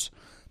 balls.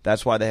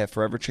 That's why they have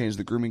forever changed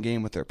the grooming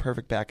game with their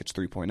Perfect Package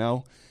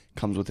 3.0.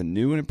 Comes with a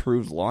new and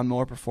improved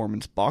Lawnmower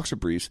Performance boxer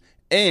briefs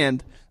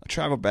and a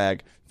travel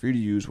bag for you to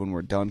use when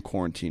we're done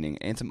quarantining,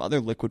 and some other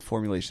liquid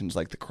formulations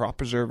like the Crop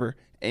Preserver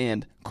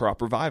and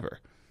Crop Reviver.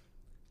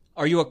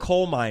 Are you a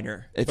coal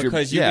miner?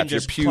 Because you if can your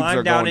just pubes climb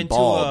are down going into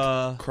bald,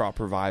 a...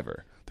 Crop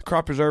Reviver. The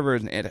Crop Preserver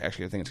is an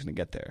actually, I think it's going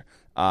to get there.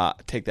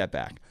 Take that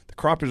back. The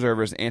Crop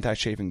Preserver is an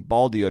anti-chafing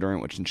ball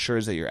deodorant, which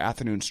ensures that your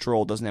afternoon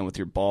stroll doesn't end with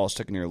your balls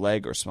stuck in your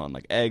leg or smelling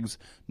like eggs.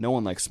 No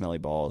one likes smelly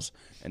balls.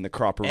 And the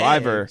Crop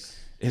Reviver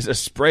is a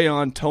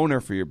spray-on toner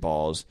for your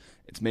balls.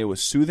 It's made with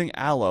soothing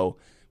aloe,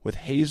 with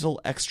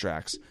hazel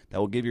extracts that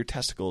will give your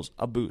testicles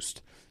a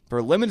boost. For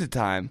a limited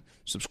time,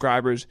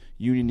 subscribers,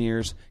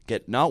 Unioneers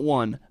get not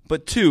one,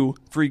 but 2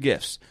 free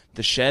gifts.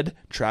 The Shed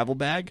Travel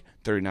Bag,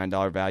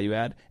 $39 value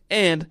add,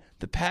 and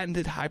the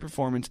patented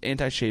high-performance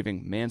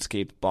anti-shaving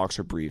Manscaped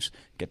Boxer Briefs.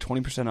 Get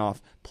 20%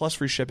 off plus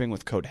free shipping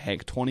with code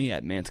HANK20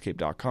 at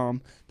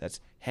manscaped.com.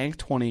 That's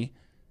HANK20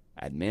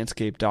 at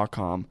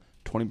manscaped.com.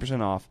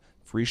 20% off,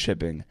 free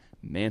shipping,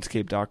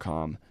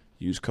 manscaped.com.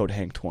 Use code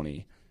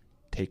HANK20.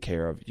 Take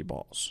care of your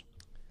balls.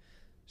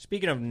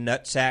 Speaking of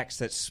nut sacks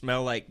that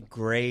smell like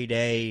grade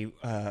A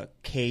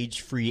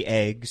cage-free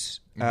eggs,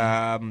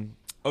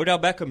 Odell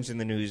Beckham's in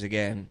the news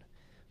again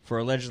for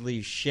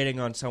allegedly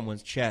shitting on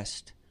someone's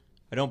chest.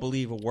 I don't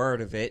believe a word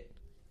of it.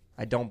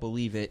 I don't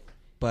believe it.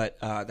 But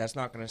that's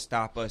not going to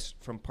stop us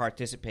from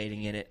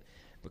participating in it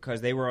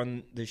because they were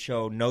on the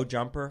show No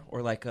Jumper,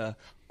 or like a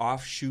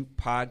offshoot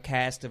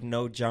podcast of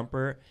No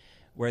Jumper,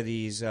 where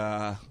these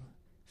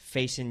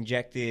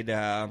face-injected...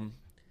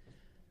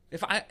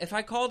 If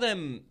I call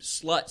them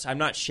sluts, I'm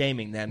not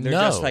shaming them. They're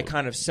just like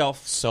kind of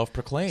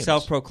self-proclaimed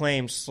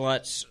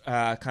sluts,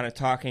 kind of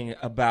talking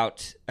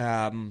about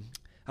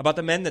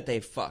the men that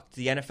they've fucked,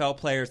 the NFL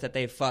players that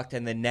they've fucked,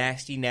 and the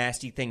nasty,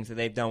 nasty things that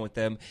they've done with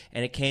them.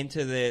 And it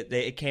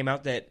came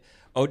out that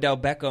Odell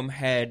Beckham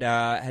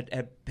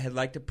had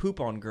liked to poop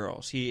on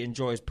girls. He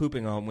enjoys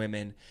pooping on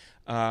women.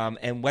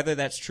 And whether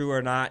that's true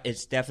or not,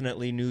 it's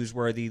definitely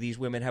newsworthy. These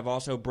women have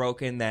also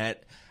broken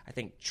that. I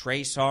think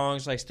Trey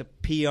Songz likes to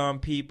pee on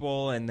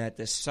people, and that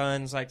the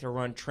Suns like to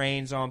run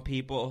trains on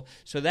people.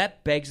 So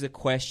that begs the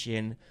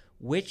question,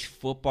 which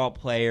football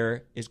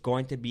player is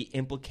going to be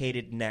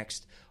implicated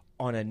next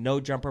on a No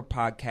Jumper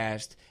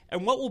podcast,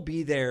 and what will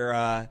be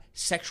their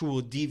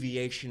sexual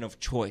deviation of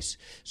choice?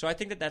 So I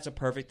think that that's a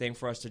perfect thing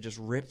for us to just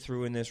rip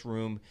through in this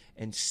room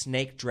and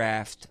snake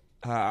draft.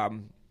 How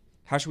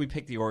should we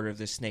pick the order of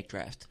this snake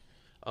draft?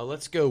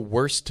 Let's go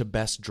worst to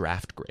best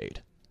draft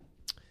grade.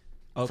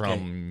 Okay.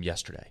 From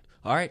yesterday.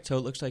 All right, so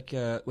it looks like...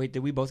 wait, did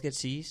we both get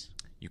C's?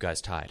 You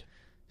guys tied.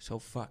 So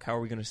fuck, how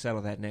are we going to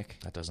settle that, Nick?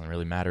 That doesn't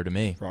really matter to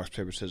me. Rocks,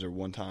 paper, scissors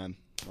one time.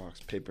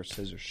 Rocks, paper,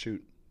 scissors,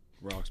 shoot.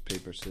 Rocks,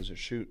 paper, scissors,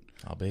 shoot.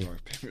 I'll be.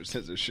 Rocks, paper,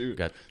 scissors,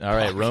 shoot. All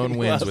right, Roan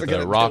wins with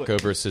a rock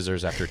over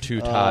scissors after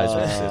 2 ties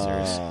with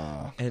scissors.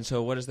 And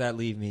so what does that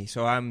leave me?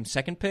 So I'm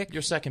second pick?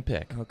 Your second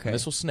pick. Okay.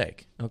 This will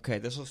snake. Okay,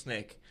 this will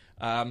snake.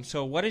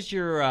 So what is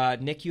your,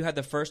 Nick, you had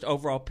the first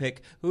overall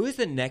pick. Who is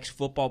the next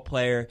football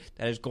player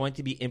that is going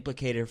to be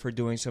implicated for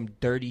doing some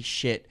dirty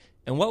shit?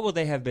 And what will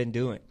they have been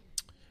doing?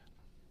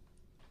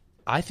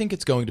 I think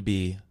it's going to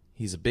be,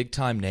 he's a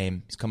big-time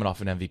name. He's coming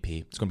off an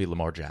MVP. It's going to be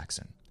Lamar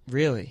Jackson.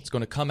 Really? It's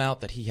going to come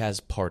out that he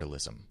has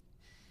partillism.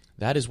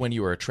 That is when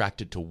you are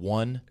attracted to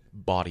one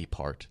body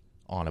part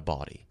on a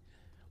body.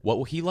 What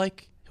will he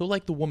like? He'll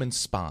like the woman's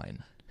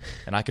spine.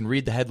 And I can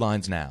read the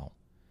headlines now.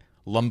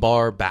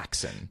 Lumbar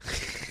Baxon.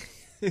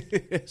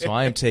 So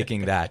I am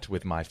taking that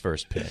with my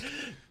first pick.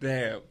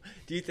 Damn.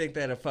 Do you think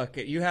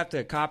that you have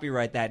to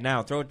copyright that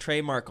now? Throw a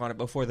trademark on it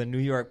before the New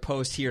York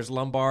Post hears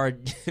Lumbar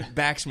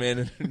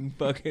Baxman and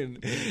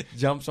fucking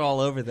jumps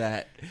all over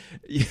that.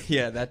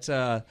 Yeah, that's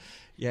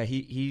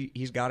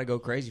he's got to go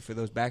crazy for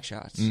those back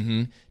shots.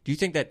 Mm-hmm. Do you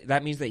think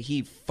that means that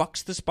he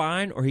fucks the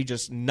spine, or he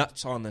just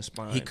nuts on the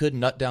spine? He could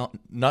nut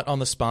on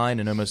the spine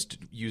and almost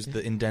use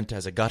the indent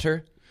as a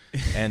gutter.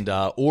 And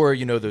or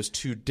those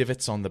 2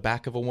 divots on the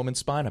back of a woman's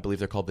spine, I believe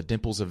they're called the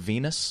dimples of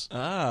Venus.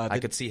 I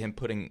could see him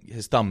putting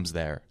his thumbs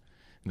there.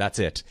 That's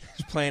it.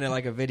 He's playing it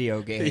like a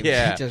video game.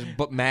 Yeah, just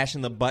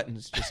mashing the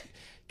buttons, just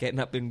getting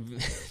up in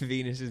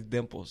Venus's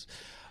dimples.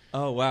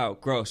 Oh wow,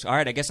 gross. All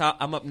right, I guess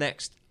I'm up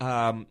next.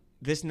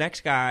 This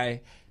next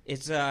guy,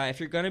 it's if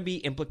you're going to be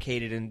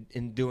implicated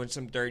in doing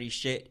some dirty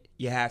shit,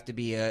 you have to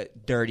be a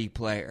dirty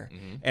player.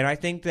 Mm-hmm. And I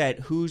think that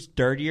who's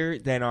dirtier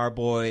than our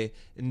boy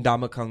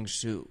Ndamukong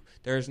Suh?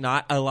 There's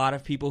not a lot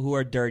of people who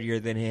are dirtier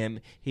than him.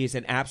 He's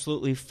an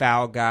absolutely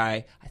foul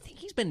guy. I think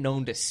he's been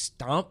known to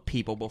stomp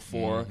people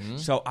before. Mm-hmm.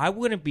 So I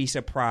wouldn't be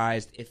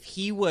surprised if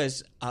he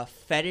was a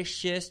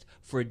fetishist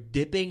for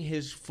dipping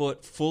his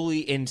foot fully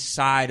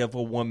inside of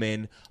a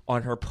woman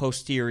on her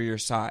posterior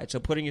side. So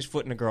putting his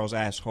foot in a girl's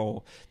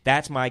asshole.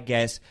 That's my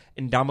guess.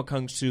 And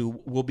Ndamukong Suh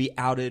will be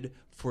outed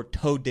for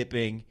toe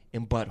dipping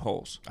in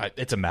buttholes.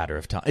 It's a matter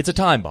of time. It's a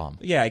time bomb.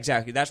 Yeah,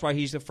 exactly. That's why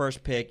he's the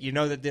first pick. You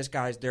know that this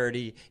guy's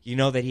dirty. You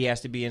know that he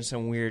has to be in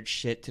some weird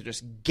shit to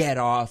just get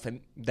off,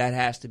 and that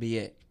has to be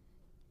it.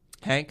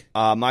 Hank?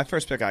 My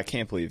first pick, I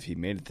can't believe he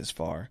made it this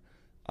far.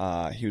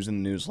 He was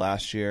in the news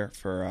last year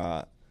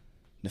for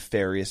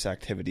nefarious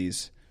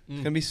activities. It's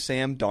going to be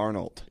Sam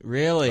Darnold.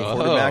 Really?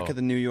 Quarterback of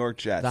the New York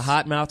Jets. The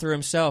hot mouther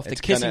himself, the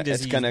kissing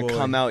disease. It's going to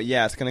come out.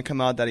 Yeah, it's going to come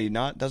out that he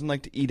doesn't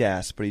like to eat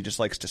ass, but he just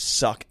likes to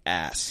suck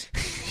ass.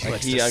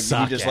 He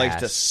just likes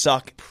to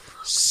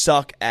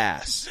suck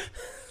ass.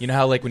 You know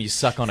how like when you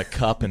suck on a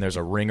cup and there's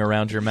a ring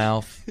around your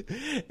mouth?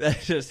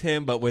 That's just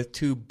him, but with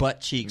 2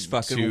 butt cheeks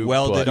fucking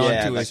welded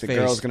onto his face. The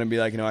girl's going to be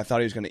like, I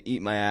thought he was going to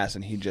eat my ass,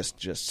 and he just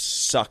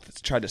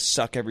tried to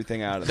suck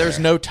everything out of There's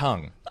no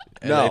tongue.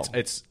 And No.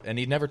 and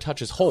he never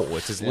touches hole.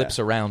 It's his lips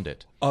around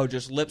it. Oh,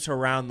 just lips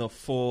around the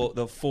full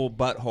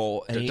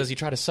butthole. And Does he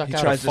try to suck He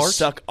out tries a to fart?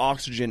 suck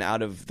oxygen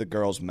out of the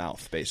girl's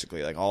mouth,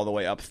 basically, like all the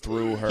way up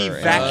through her. He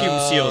and-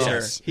 vacuum seals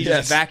Yes. her. He Yes.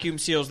 just vacuum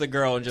seals the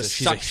girl and just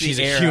sucks she's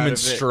the a air human out of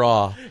it.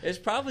 straw. It's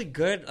probably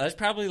good. It's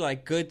probably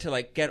like good to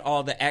like get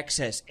all the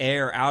excess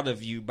air out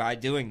of you by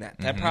doing that.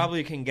 That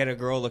probably can get a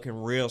girl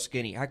looking real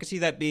skinny. I could see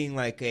that being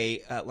like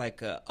a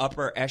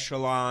upper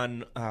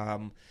echelon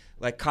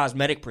like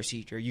cosmetic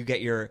procedure. You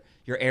get your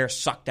air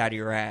sucked out of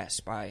your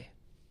ass by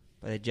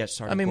the Jets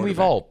starting. I mean, we've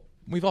all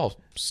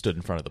stood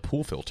in front of the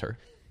pool filter.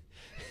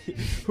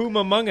 Whom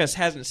among us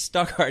hasn't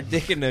stuck our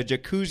dick in a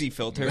jacuzzi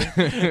filter?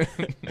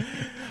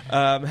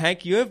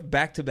 Hank, you have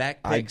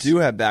back-to-back picks. I do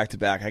have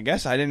back-to-back. I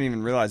guess I didn't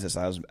even realize this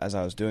as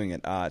I was doing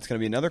it. It's going to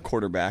be another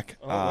quarterback.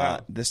 wow.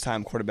 This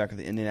time, quarterback of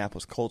the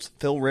Indianapolis Colts,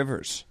 Phil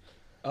Rivers.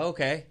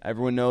 Okay.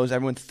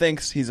 Everyone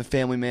thinks he's a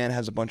family man,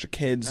 has a bunch of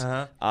kids.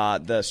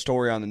 The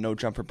story on the No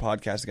Jumper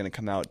podcast is going to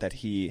come out that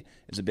he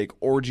is a big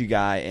orgy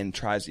guy and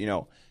tries,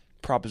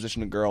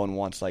 proposition a girl and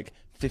wants like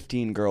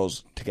 15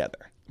 girls together.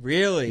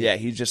 Really? Yeah,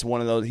 he's just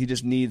one of those. He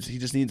just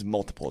needs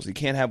multiples. He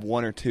can't have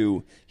one or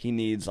two. He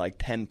needs like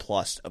 10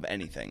 plus of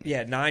anything.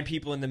 Yeah, 9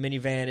 people in the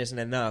minivan isn't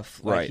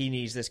enough. Like, Right. he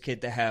needs this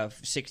kid to have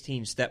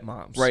 16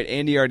 stepmoms. Right,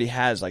 and he already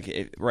has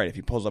if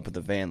he pulls up with the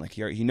van, like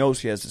he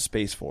knows he has the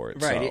space for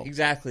it. Right, so.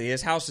 exactly.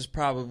 His house is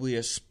probably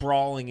a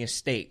sprawling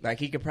estate. Like,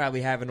 he could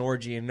probably have an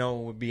orgy and no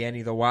one would be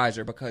any the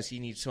wiser because he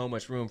needs so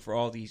much room for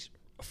all these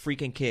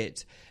freaking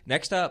kids.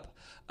 Next up,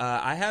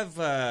 I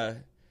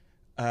have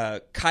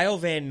Kyle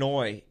Van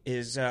Noy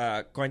is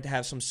going to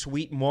have some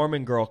sweet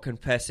Mormon girl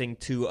confessing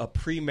to a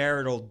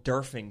premarital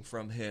derfing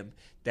from him.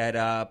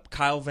 That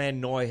Kyle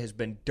Van Noy has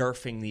been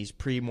derfing these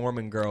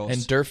pre-Mormon girls. And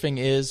derfing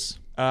is?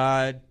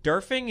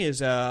 Derfing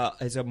is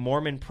a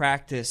Mormon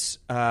practice.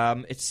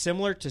 It's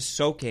similar to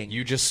soaking.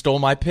 You just stole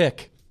my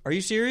pick. Are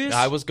you serious?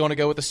 I was going to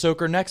go with the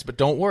soaker next, but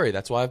don't worry.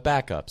 That's why I have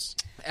backups.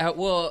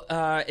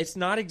 It's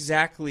not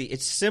exactly.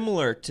 It's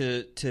similar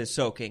to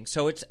soaking.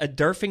 So a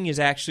derfing is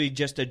actually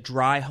just a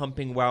dry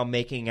humping while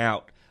making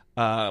out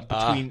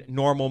between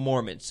normal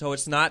Mormons. So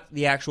it's not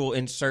the actual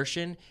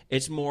insertion.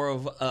 It's more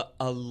of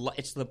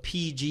it's the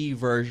PG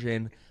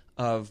version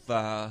of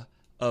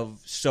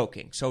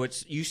soaking. So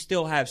you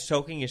still have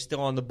soaking is still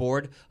on the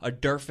board. A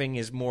derfing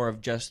is more of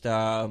just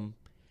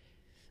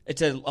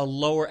it's a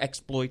lower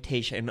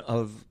exploitation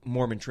of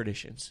Mormon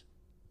traditions.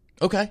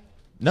 Okay.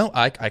 No,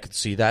 I could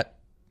see that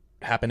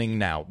happening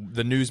now.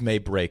 The news may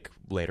break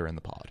later in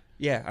the pod.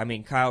 Yeah, I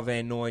mean, Kyle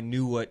Van Noy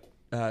knew what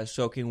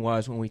soaking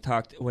was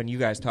when you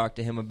guys talked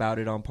to him about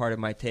it on Part of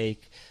My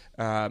Take.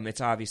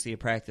 It's obviously a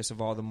practice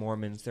of all the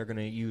Mormons. They're going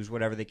to use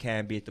whatever they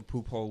can, be it the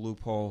poop hole,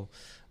 loophole,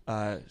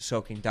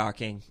 soaking,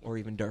 docking, or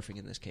even derfing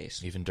in this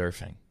case. Even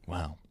derfing.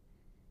 Wow.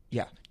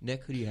 Yeah.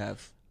 Nick, who do you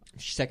have?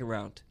 Second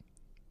round.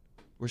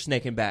 We're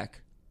snaking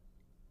back.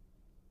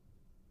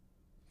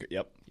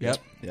 Yep. A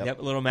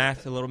little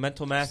math, a little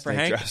mental math for Snake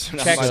Hank. dress are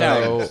not Checks my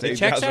out. thing. It Snake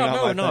checks dress are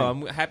out. not No,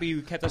 my I'm happy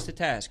you kept us to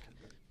task.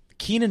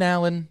 Keenan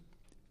Allen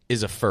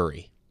is a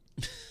furry.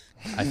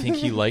 I think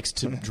he likes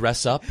to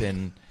dress up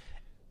in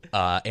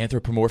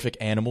anthropomorphic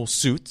animal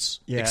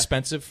suits,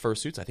 expensive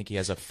fursuits. I think he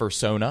has a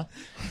fursona.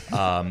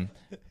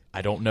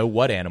 I don't know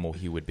what animal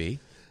he would be,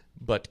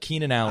 but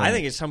Keenan Allen. I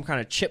think it's some kind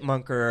of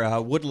chipmunk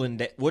or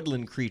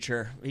woodland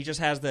creature. He just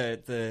has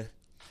the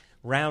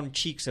round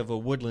cheeks of a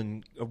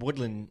woodland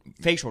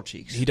facial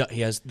cheeks.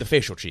 He has the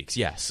facial cheeks,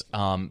 yes.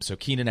 So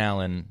Keenan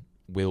Allen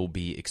will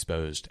be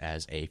exposed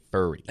as a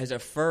furry. As a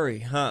furry,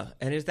 huh?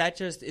 And is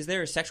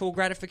there a sexual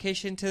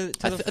gratification to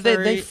the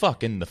furry? They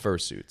fuck in the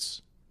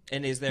fursuits.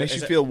 And is there Makes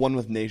you feel one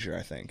with nature,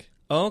 I think.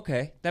 Oh,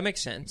 okay, that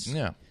makes sense.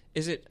 Yeah.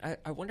 Is it?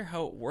 I wonder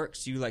how it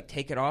works. Do you like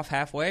take it off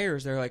halfway, or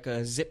is there like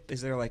a zip?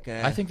 Is there like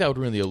a? I think that would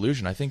ruin the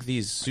illusion. I think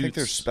these suits. I think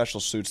there's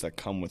special suits that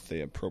come with the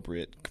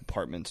appropriate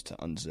compartments to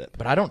unzip.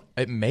 But I don't.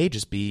 It may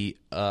just be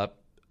a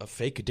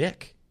fake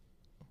dick.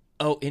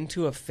 Oh,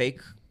 into a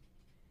fake.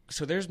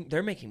 So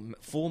they're making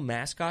full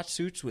mascot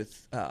suits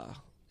with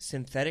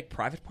synthetic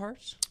private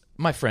parts.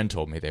 My friend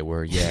told me they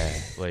were. Yeah,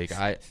 like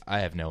I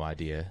have no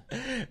idea.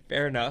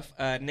 Fair enough.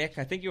 Nick,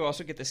 I think you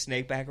also get the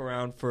snake back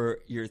around for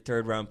your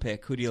third round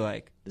pick. Who do you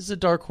like? This is a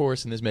dark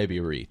horse, and this may be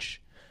a reach,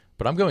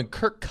 but I'm going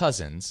Kirk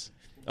Cousins.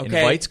 Okay.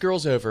 Invites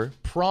girls over,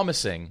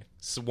 promising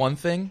one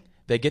thing.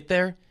 They get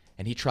there,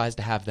 and he tries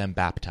to have them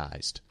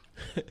baptized.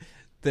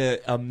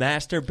 A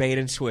master bait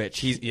and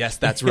switch. Yes,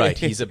 that's right.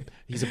 He's a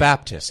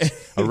Baptist,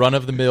 a run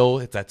of the mill.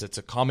 It's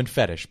a common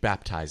fetish,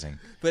 baptizing.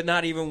 But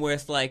not even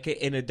with like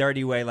in a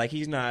dirty way. Like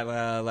he's not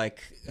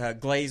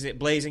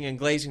blazing and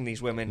glazing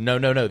these women.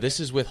 No. This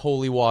is with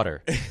holy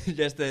water.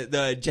 Just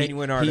the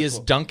genuine article. He is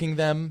dunking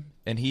them,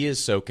 and he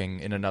is soaking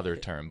in another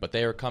term. But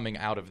they are coming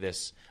out of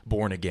this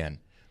born again.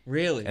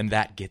 Really? And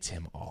that gets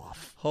him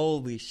off.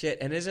 Holy shit.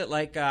 And is it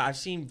like, I've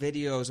seen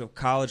videos of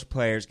college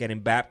players getting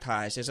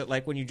baptized. Is it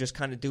like when you just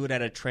kind of do it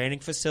at a training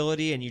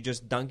facility and you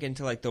just dunk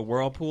into like the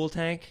whirlpool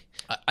tank?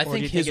 I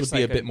think his would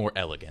be a bit more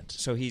elegant.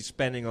 So he's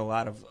spending a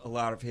lot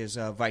of his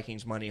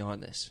Vikings money on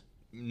this.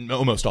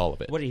 almost all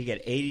of it. What did he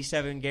get?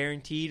 87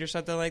 guaranteed or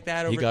something like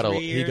that over He got 3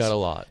 years? He got a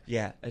lot.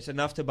 Yeah, it's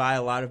enough to buy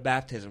a lot of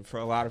baptism for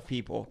a lot of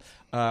people.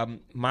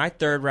 My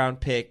third-round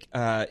pick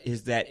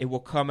is that it will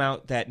come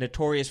out that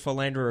notorious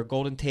philanderer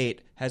Golden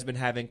Tate has been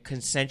having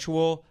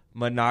consensual,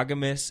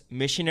 monogamous,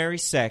 missionary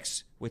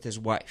sex with his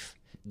wife.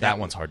 That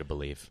one's hard to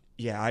believe.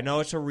 Yeah, I know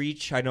it's a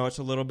reach. I know it's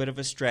a little bit of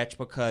a stretch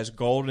because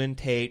Golden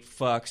Tate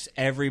fucks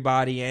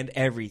everybody and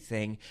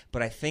everything.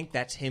 But I think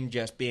that's him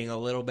just being a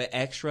little bit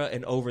extra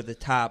and over the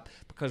top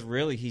because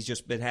really he's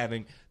just been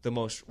having the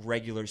most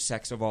regular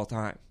sex of all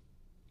time.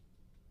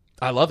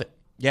 I love it.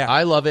 Yeah.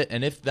 I love it.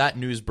 And if that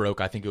news broke,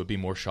 I think it would be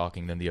more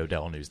shocking than the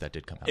Odell news that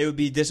did come out. It would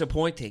be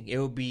disappointing. It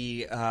would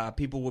be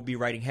people would be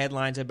writing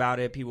headlines about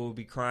it. People would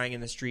be crying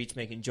in the streets,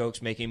 making jokes,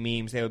 making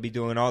memes. They would be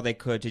doing all they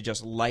could to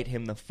just light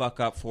him the fuck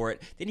up for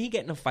it. Didn't he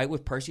get in a fight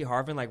with Percy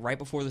Harvin like right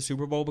before the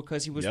Super Bowl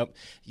because he was? Yep.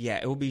 Yeah,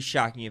 it would be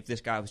shocking if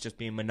this guy was just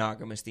being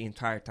monogamous the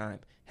entire time.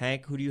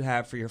 Hank, who do you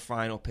have for your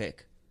final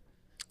pick?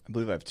 I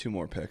believe I have 2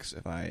 more picks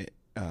if I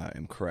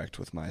am correct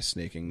with my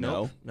snaking.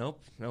 Nope. I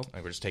think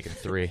we're just taking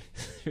 3.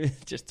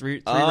 Just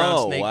three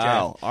round snake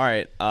wow. draft. All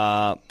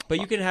right. But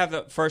you can have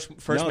the first No,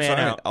 man it's all right.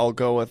 out. I'll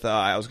go with.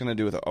 I was going to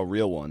do with a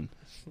real one,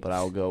 but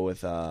I'll go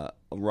with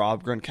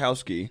Rob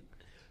Gronkowski.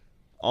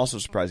 Also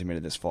surprised he made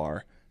it this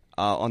far.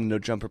 On the No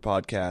Jumper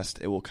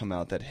podcast, it will come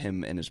out that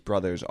him and his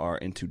brothers are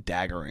into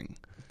daggering.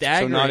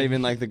 So not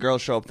even like the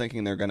girls show up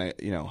thinking they're gonna,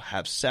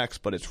 have sex,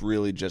 but it's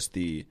really just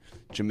the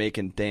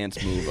Jamaican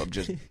dance move of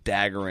just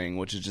daggering,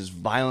 which is just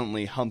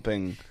violently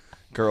humping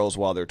girls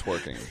while they're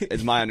twerking.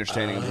 It's my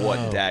understanding of what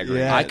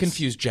daggering is. I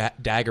confuse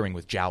daggering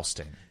with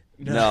jousting.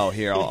 No,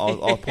 here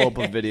I'll pull up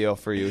a video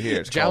for you.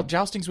 Here, it's called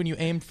Jousting's when you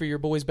aimed for your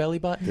boy's belly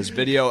button. this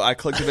video. I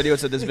clicked the video.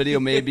 It said this video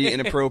may be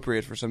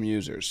inappropriate for some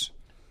users.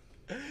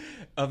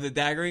 Of the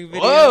daggering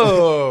video.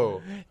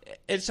 Whoa!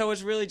 And so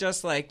it's really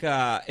just like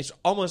it's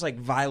almost like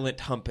violent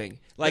humping.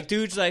 Like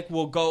dudes like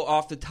will go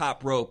off the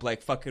top rope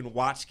like fucking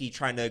Watsky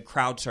trying to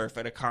crowd surf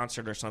at a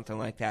concert or something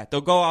like that.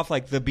 They'll go off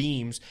like the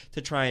beams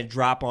to try and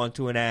drop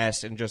onto an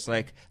ass and just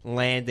like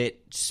land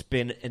it,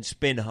 spin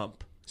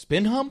hump.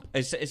 Spin hump?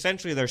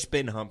 Essentially, they're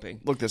spin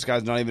humping. Look, this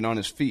guy's not even on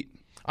his feet.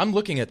 I'm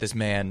looking at this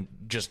man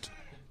just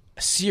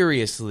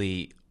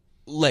seriously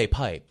lay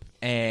pipe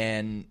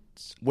and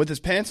With his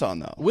pants on,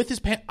 though. with his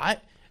pants.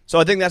 So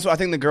I think that's what I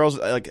think the girls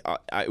like.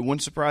 It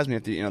wouldn't surprise me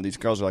if these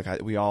girls are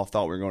like, we all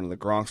thought we were going to the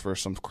Bronx for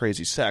some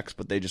crazy sex,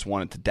 but they just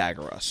wanted to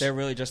dagger us. They're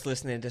really just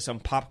listening to some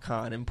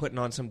popcorn and putting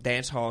on some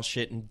dance hall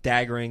shit and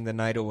daggering the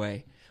night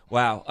away.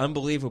 Wow,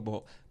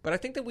 unbelievable. But I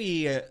think that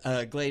we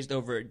glazed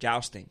over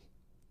jousting.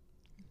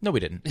 No, we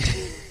didn't.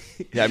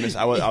 Yeah,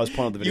 I was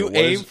pulling up the video. You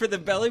aim for the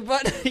belly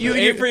button? You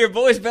aim for your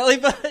boy's belly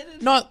button?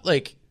 Not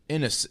like you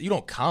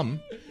don't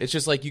come. It's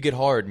just like you get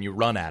hard and you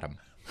run at him.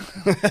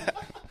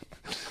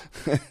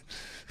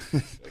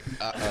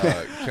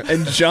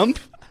 and jump.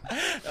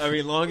 I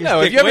mean, long as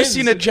No, dick have you ever wins.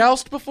 seen a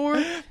joust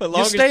before? But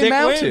long You as stay dick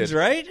mounted, wins,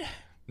 right?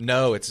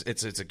 No, it's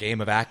a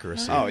game of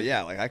accuracy. Oh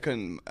yeah, like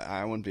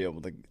I wouldn't be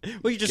able to.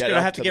 Well, you're just get going to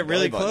up have to the get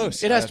really belly button.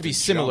 close. It I has have to be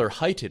jump. similar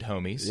heighted,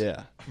 homies.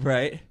 Yeah,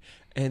 Right?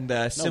 And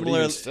no, but similar.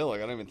 even still,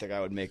 like I don't even think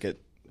I would make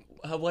it.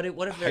 What if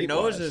their height-wise.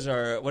 noses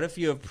are? What if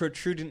you have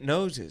protrudent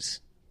noses?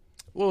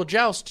 Well,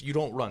 joust, you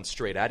don't run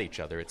straight at each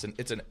other.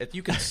 If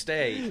you can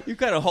stay. You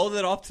gotta hold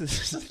it off to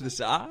the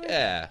side.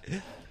 Yeah,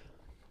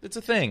 it's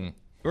a thing.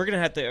 We're gonna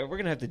have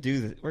to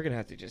do this. We're gonna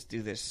have to just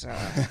do this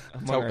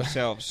among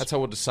ourselves. That's how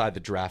we'll decide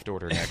the draft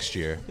order next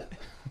year.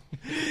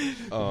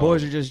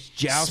 Boys are just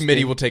jousting.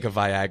 Smitty will take a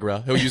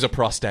Viagra. He'll use a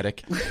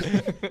prosthetic.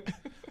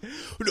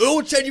 No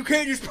one said you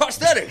can't use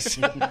prosthetics.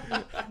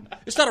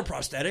 It's not a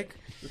prosthetic.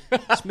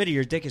 Smitty,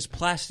 your dick is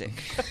plastic.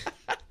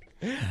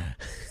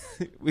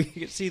 We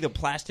can see the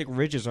plastic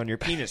ridges on your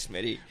penis,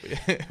 Smitty.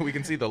 We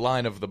can see the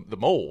line of the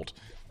mold.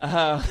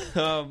 Wow,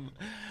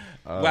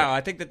 I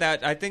think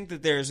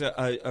that there's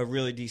a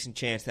really decent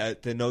chance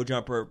that the No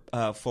Jumper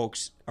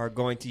folks are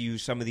going to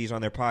use some of these on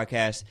their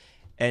podcast,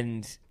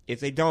 and if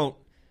they don't,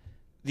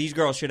 these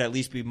girls should at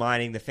least be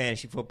mining the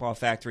Fantasy Football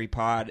Factory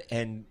pod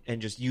and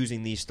just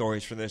using these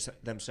stories for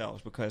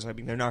themselves, because I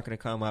mean they're not going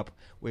to come up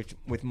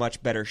with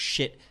much better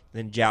shit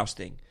than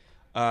jousting.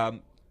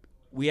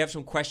 We have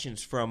some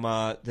questions from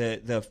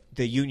the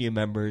union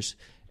members,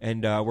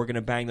 and we're going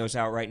to bang those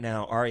out right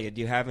now. Arya, do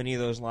you have any of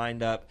those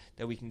lined up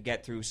that we can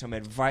get through? Some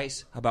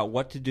advice about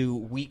what to do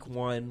week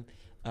one,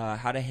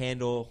 how to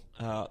handle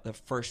the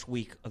first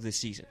week of the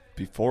season.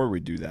 Before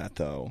we do that,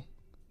 though,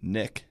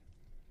 Nick,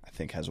 I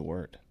think, has a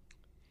word.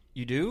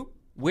 You do?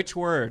 Which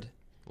word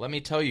Let me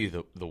tell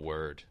you the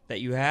word.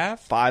 that you have?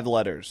 5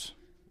 letters.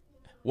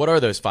 What are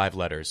those 5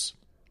 letters?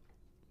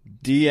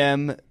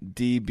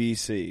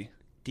 DMDBC.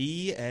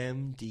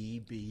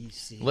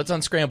 DMDBC. Let's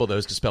unscramble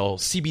those to spell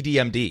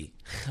CBDMD.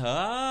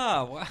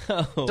 Ah,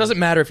 wow. It doesn't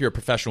matter if you're a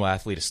professional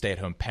athlete, a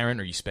stay-at-home parent,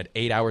 or you spend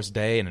 8 hours a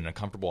day in an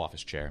uncomfortable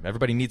office chair.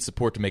 Everybody needs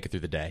support to make it through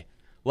the day.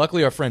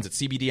 Luckily, our friends at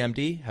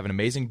CBDMD have an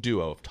amazing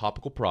duo of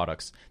topical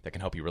products that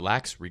can help you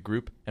relax,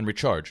 regroup, and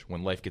recharge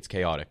when life gets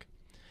chaotic.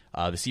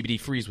 The CBD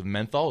Freeze with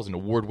Menthol is an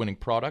award-winning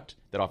product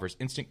that offers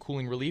instant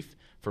cooling relief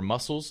for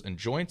muscles and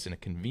joints in a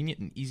convenient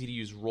and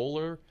easy-to-use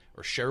roller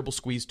or shareable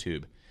squeeze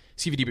tube.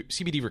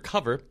 CBD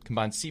Recover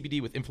combines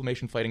CBD with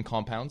inflammation-fighting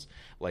compounds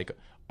like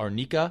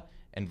arnica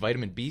and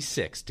vitamin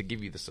B6 to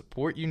give you the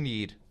support you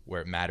need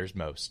where it matters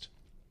most.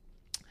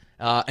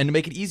 And to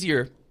make it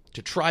easier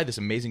to try this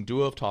amazing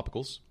duo of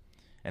topicals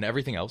and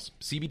everything else,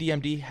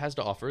 CBDMD has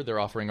to offer. They're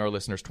offering our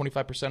listeners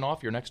 25%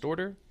 off your next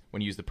order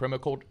when you use the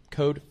promo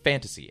code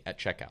FANTASY at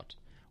checkout.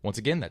 Once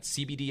again, that's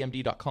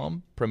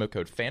cbdmd.com, promo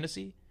code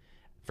FANTASY,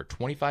 for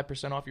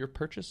 25% off your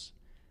purchase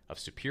of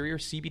superior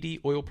CBD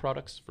oil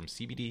products from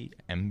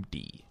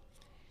CBDMD.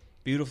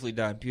 Beautifully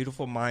done.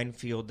 Beautiful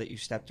minefield that you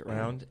stepped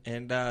around.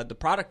 And the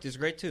product is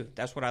great, too.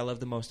 That's what I love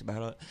the most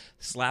about it.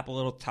 Slap a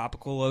little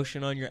topical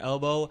lotion on your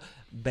elbow.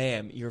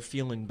 Bam, you're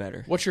feeling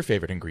better. What's your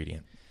favorite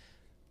ingredient?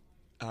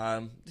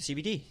 The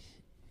CBD.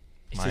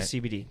 It's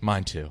the CBD.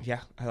 Mine, too.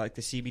 Yeah, I like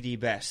the CBD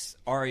best.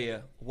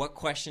 Aria, what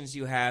questions do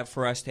you have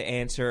for us to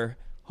answer?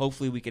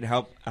 Hopefully we can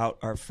help out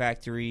our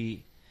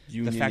factory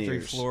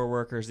floor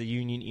workers, the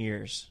union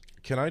ears.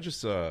 Can I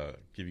just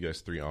give you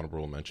guys 3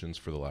 honorable mentions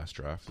for the last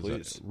draft?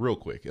 Please. Real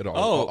quick.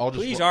 I'll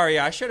just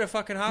Aria. I should have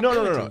fucking hopped in.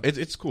 No.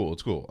 It's cool.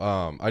 It's cool.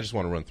 I just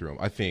want to run through them.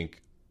 I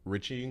think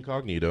Richie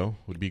Incognito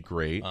would be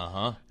great.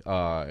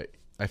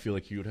 I feel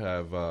like he would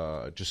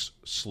have just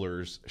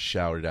slurs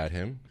shouted at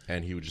him,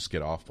 and he would just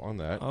get off on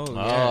that. Oh, yeah.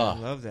 I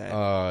love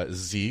that.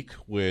 Zeke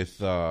with,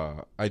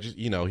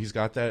 he's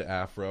got that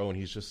afro, and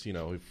he's just,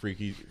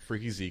 freaky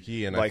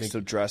Zeke. And likes I think,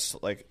 to dress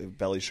like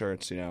belly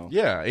shirts,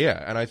 Yeah,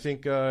 and I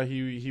think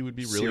he would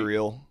be really...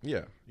 Cereal.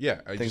 Yeah.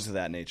 Things of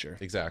that nature.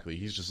 Exactly.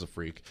 He's just a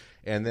freak.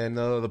 And then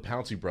the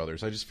Pouncey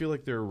brothers. I just feel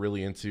like they're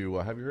really into...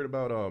 have you heard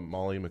about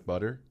Molly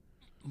McButter?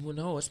 Well,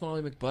 no, what's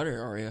Molly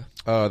McButter, Aria?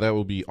 That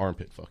will be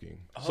armpit fucking.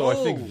 So I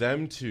think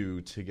them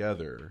two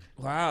together.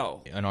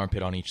 Wow. An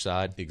armpit on each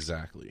side.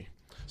 Exactly.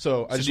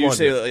 So I just do you want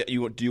say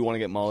do you want to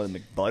get Molly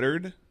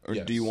McButtered, or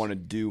Yes. do you want to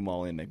do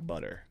Molly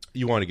McButter?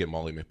 You want to get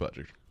Molly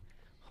McButter.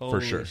 Holy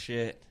For sure.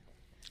 shit.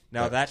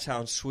 Now that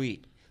sounds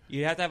sweet.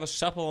 You have to have a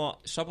supple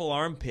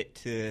armpit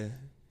to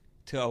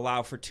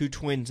allow for 2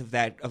 twins of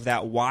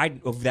that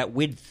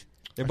width.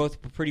 They're both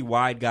pretty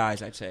wide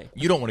guys, I'd say.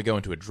 You don't want to go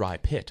into a dry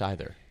pit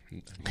either.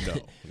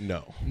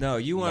 No. No,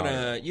 you want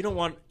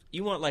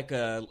like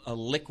a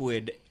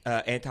liquid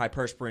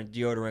antiperspirant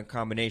deodorant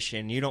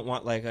combination. You don't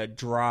want like a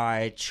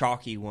dry,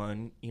 chalky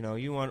one.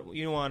 You want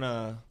You want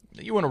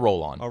to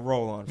roll on. a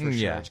roll on for sure.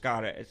 Yeah. It's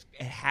got it.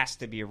 It has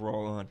to be a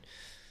roll on.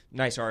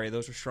 Nice, Aria.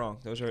 Those were strong.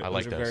 Those are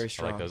like those. very I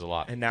strong. like those a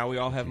lot. And now we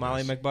all have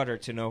Molly McButter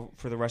to know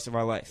for the rest of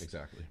our life.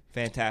 Exactly.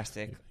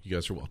 Fantastic. You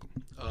guys are welcome.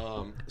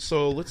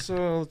 So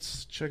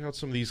let's check out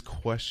some of these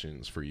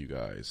questions for you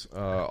guys.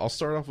 I'll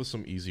start off with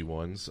some easy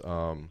ones.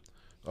 From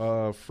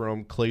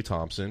Clay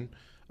Thompson,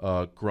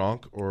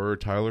 Gronk or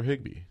Tyler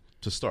Higbee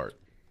to start.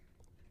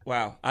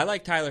 Wow, I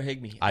like Tyler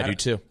Higbee. I do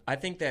too. I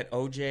think that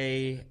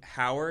O.J.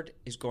 Howard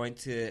is going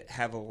to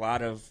have a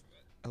lot of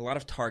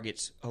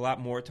targets, a lot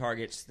more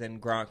targets than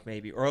Gronk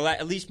maybe, or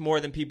at least more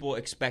than people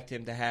expect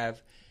him to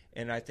have.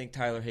 And I think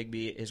Tyler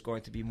Higbee is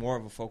going to be more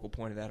of a focal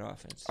point of that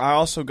offense. I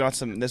also got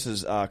some. This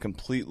is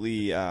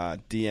completely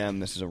DM.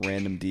 This is a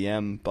random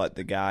DM, but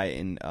the guy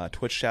in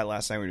Twitch chat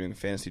last night we were doing a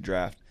fantasy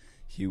draft.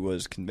 He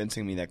was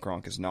convincing me that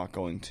Gronk is not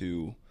going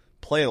to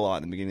play a lot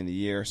in the beginning of the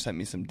year. Sent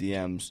me some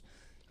DMs.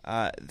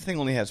 The thing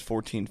only has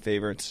 14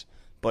 favorites,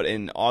 but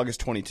in August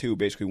 22,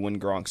 basically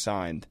when Gronk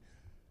signed,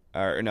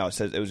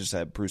 it was just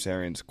a Bruce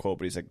Arians quote,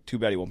 but he's like, "Too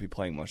bad he won't be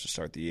playing much to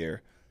start the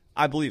year."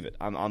 I believe it.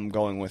 I'm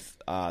going with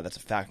that's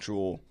a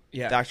factual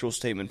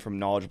statement from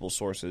knowledgeable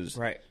sources,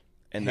 Right.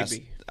 And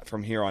Higbee. that's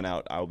from here on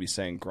out. I will be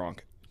saying Gronk.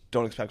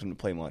 Don't expect him to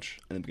play much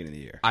in the beginning of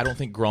the year. I don't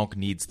think Gronk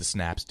needs the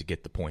snaps to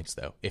get the points,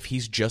 though. If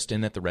he's just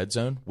in at the red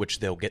zone, which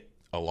they'll get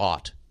a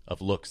lot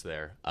of looks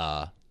there,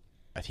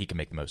 he can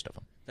make the most of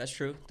them. That's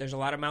true. There's a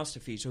lot of mouths to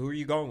feed. So who are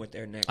you going with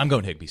there, Nick? I'm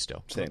going Higbee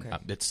still. Same. Okay.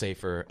 It's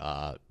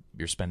safer.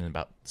 You're spending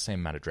about the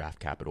same amount of draft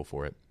capital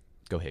for it.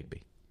 Go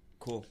Higbee.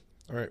 Cool.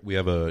 All right, we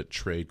have a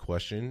trade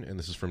question, and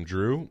this is from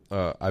Drew.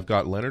 I've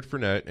got Leonard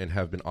Fournette and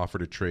have been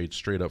offered a trade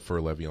straight up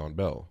for Le'Veon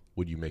Bell.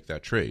 Would you make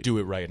that trade? Do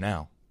it right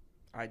now.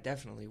 I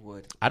definitely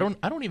would. I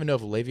don't even know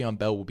if Le'Veon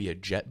Bell will be a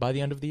Jet by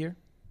the end of the year.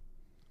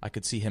 I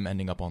could see him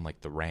ending up on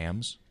like the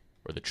Rams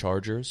or the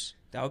Chargers.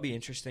 That would be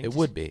interesting. It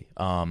would be.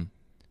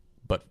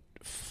 But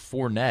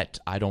Fournette,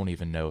 I don't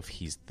even know if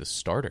he's the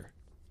starter.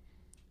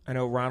 I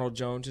know Ronald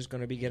Jones is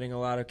going to be getting a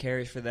lot of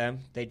carries for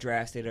them. They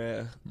drafted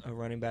a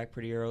running back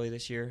pretty early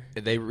this year.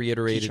 They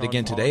reiterated Keyshawn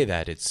again today Vaughn.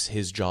 that it's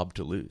his job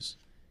to lose.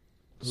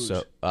 Who's?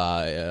 So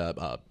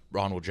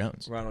Ronald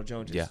Jones. Ronald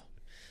Jones is. Yeah.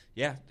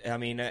 Yeah, I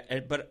mean,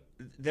 but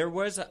there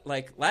was,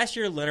 like, last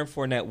year Leonard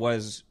Fournette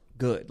was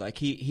good. Like,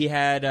 he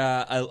had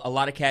a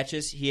lot of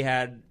catches. He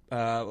had,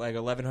 like,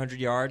 1,100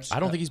 yards. I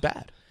don't think he's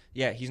bad.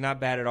 Yeah, he's not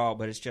bad at all,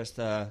 but it's just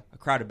a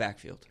crowded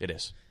backfield. It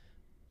is.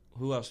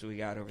 Who else do we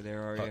got over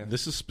there?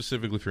 This is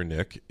specifically for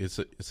Nick. It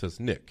says,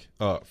 Nick,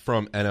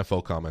 from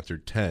NFL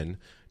commenter 10,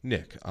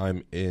 Nick,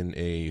 I'm in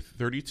a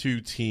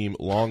 32-team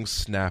long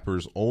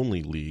snappers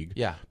only league.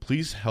 Yeah.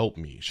 Please help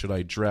me. Should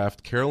I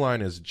draft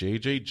Carolina's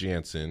J.J.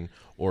 Jansen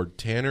or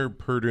Tanner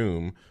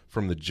Perdue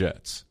from the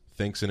Jets?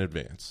 Thanks in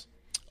advance.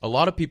 A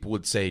lot of people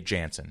would say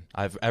Jansen.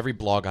 Every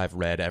blog I've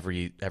read,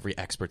 every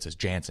expert says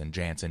Jansen.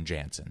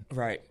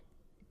 Right.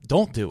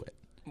 Don't do it.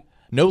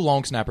 No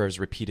long snapper has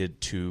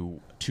repeated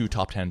two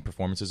top 10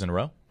 performances in a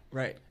row.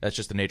 Right. That's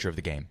just the nature of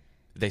the game.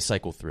 They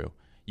cycle through.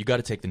 You got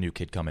to take the new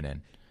kid coming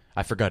in.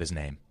 I forgot his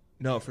name.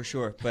 No, for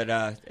sure. But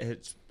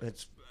it's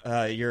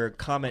your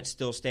comment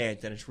still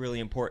stands, and it's really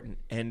important.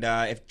 And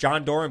if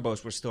John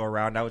Dorenbos was still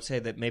around, I would say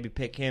that maybe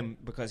pick him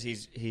because he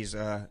has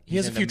a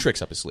few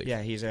tricks up his sleeve.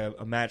 Yeah, he's a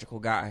magical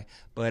guy.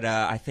 But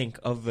I think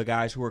of the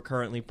guys who are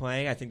currently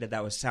playing, I think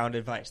that was sound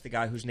advice. The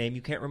guy whose name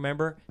you can't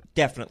remember,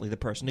 definitely the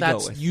person to go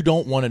with. You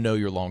don't want to know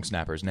your long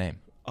snapper's name.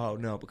 Oh,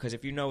 no, because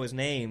if you know his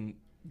name,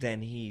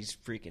 then he's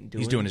freaking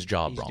doing his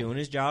job wrong. He's doing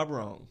his job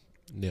wrong.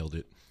 Nailed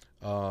it.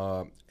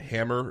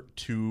 Hammer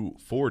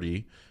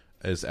 240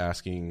 is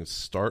asking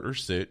start or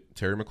sit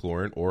Terry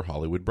McLaurin or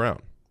Hollywood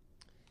Brown.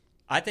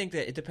 I think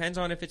that it depends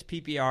on if it's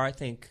PPR. I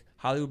think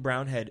Hollywood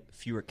Brown had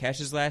fewer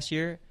catches last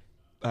year,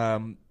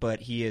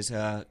 but he is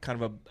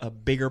kind of a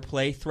bigger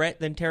play threat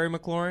than Terry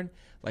McLaurin.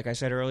 Like I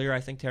said earlier,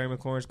 I think Terry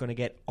McLaurin is going to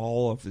get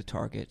all of the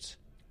targets.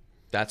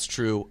 That's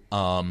true.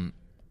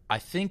 I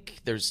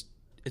think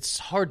it's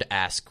hard to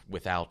ask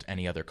without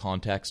any other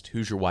context.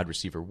 Who's your wide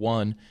receiver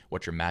one?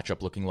 What's your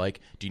matchup looking like?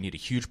 Do you need a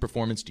huge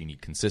performance? Do you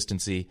need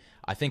consistency?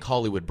 I think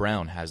Hollywood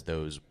Brown has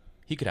those.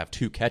 He could have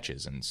 2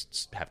 catches and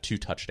have 2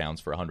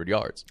 touchdowns for 100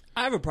 yards.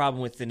 I have a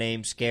problem with the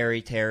name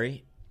Scary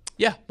Terry.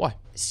 Yeah, why?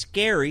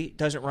 Scary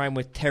doesn't rhyme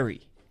with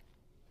Terry.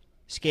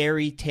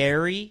 Scary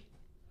Terry.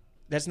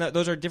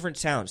 Those are different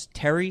sounds.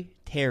 Terry.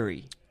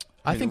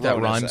 I think that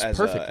rhymes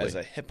perfectly. As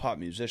a hip hop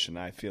musician,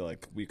 I feel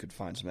like we could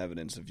find some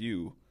evidence of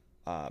you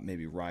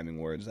maybe rhyming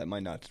words that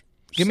might not.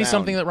 Give me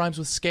something that rhymes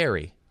with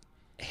scary.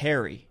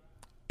 Harry.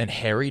 And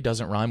Harry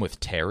doesn't rhyme with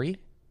Terry?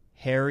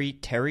 Harry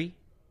Terry?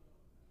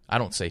 I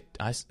don't say...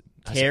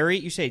 Terry?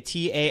 You say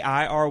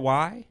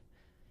T-A-I-R-Y?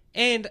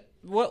 And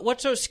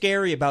what's so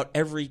scary about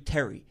every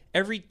Terry?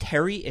 Every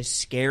Terry is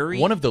scary.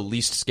 One of the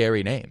least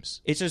scary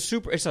names. It's a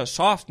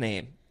soft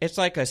name. It's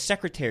like a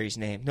secretary's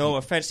name. No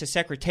offense to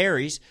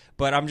secretaries,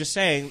 but I'm just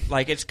saying,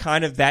 like, it's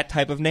kind of that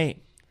type of name.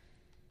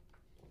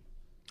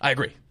 I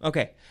agree.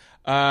 Okay.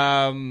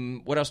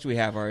 What else do we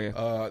have,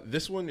 Arya?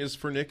 This one is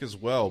for Nick as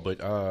well,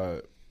 but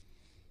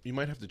you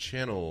might have to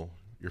channel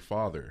your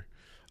father.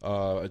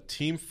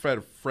 Team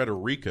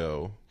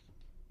Frederico.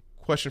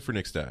 Question for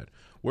Nick's dad.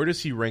 Where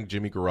does he rank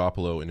Jimmy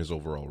Garoppolo in his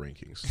overall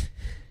rankings?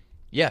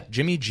 Yeah,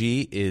 Jimmy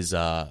G is,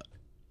 I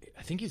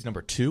think he's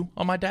number 2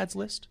 on my dad's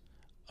list.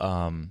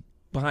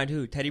 Behind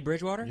who? Teddy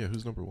Bridgewater? Yeah,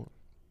 who's number 1?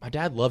 My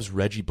dad loves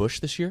Reggie Bush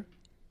this year.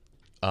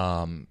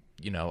 I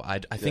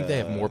think they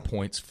have more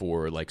points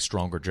for, like,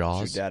 stronger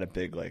jaws. Is your dad a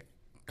big, like,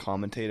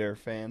 commentator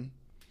fan?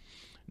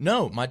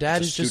 No, my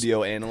dad is just...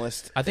 Studio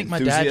analyst? I think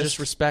enthusiast? my dad just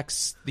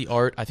respects the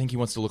art. I think he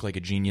wants to look like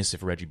a genius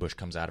if Reggie Bush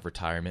comes out of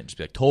retirement and just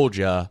be like, told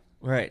ya.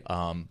 Right.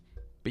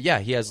 But yeah,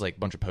 he has, like, a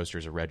bunch of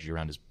posters of Reggie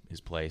around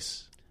his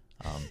place.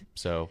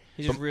 So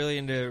he's just really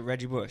into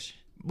Reggie Bush.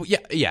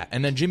 Yeah.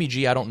 And then Jimmy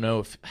G, I don't know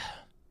if...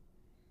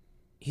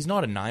 He's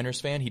not a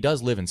Niners fan. He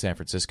does live in San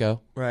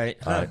Francisco. Right.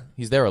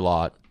 He's there a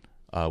lot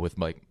with,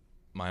 like,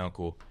 my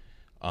uncle.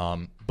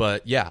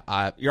 But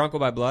yeah, your uncle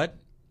by blood?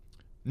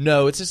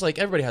 No, it's just like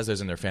everybody has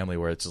those in their family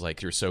where it's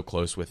like you're so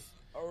close with.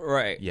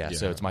 Right. Yeah.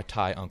 So it's my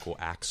Thai uncle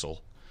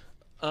Axel.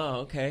 Oh,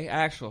 okay,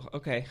 Axel.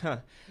 Okay, huh.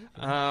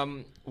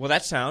 Well,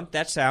 that's sound.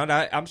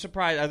 I'm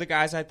surprised. Other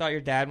guys I thought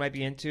your dad might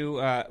be into,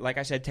 like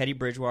I said, Teddy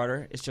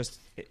Bridgewater. It's just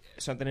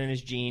something in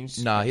his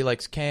genes. Nah, he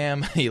likes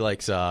Cam. He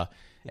likes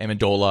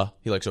Amendola.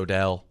 He likes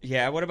Odell.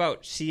 Yeah, what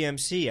about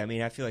CMC? I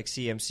mean, I feel like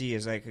CMC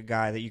is like a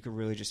guy that you could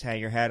really just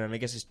hang your hat on. I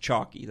guess it's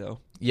chalky, though.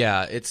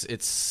 Yeah, it's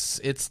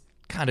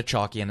kind of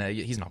chalky, and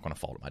he's not going to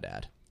fall to my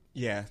dad.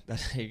 Yeah,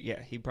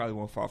 he probably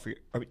won't fall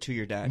to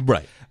your dad.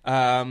 Right.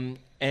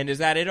 And is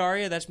that it,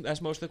 Arya?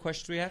 That's most of the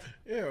questions we have?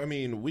 Yeah, I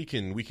mean, we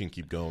can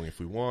keep going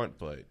if we want,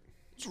 but...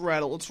 Let's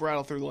rattle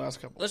through the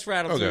last couple. Let's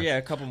rattle through,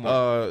 a couple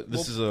more.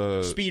 This is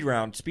a... Speed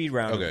round.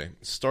 Okay.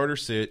 Starter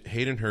sit,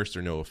 Hayden Hurst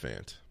or Noah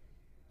Fant?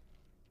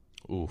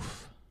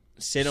 Oof.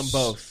 Sit them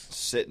both.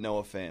 Sit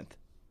Noah Fant.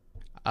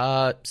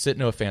 Sit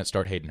Noah Fant,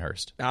 start Hayden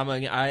Hurst.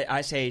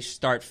 I say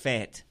start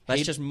Fant.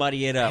 Let's just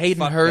muddy it up. Hayden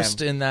Fuck Hurst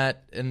them.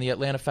 in the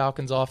Atlanta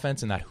Falcons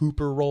offense in that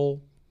Hooper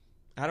role.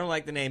 I don't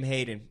like the name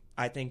Hayden.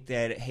 I think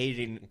that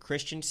Hayden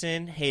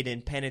Christensen,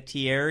 Hayden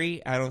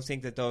Panettiere, I don't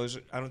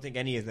think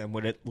any of them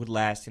would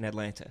last in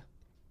Atlanta.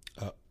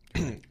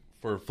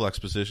 For flex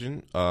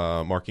position,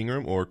 Mark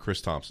Ingram or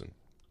Chris Thompson?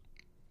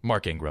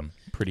 Mark Ingram,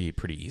 pretty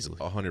easily.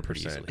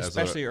 100%.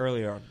 Especially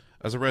early on.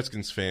 As a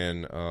Redskins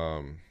fan,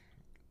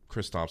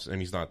 Chris Thompson,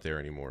 and he's not there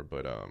anymore,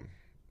 but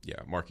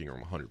Mark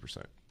Ingram,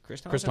 100%.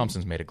 Chris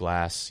Thompson's made of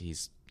glass.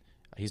 He's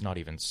not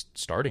even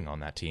starting on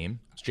that team.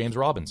 It's James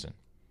Robinson.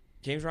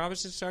 James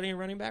Robinson starting a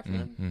running back for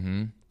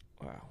them? Mm-hmm.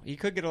 Wow. He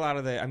could get a lot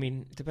of the,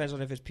 it depends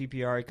on if it's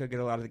PPR. He could get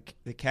a lot of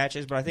the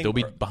catches, but I think They'll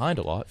be behind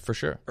a lot, for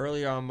sure.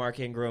 early on, Mark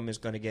Ingram is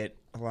going to get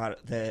a lot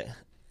of the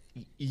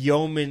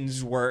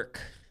yeoman's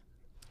work.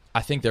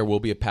 I think there will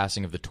be a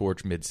passing of the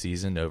torch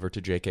mid-season over to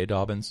J.K.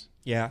 Dobbins,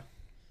 Yeah.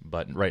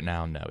 but right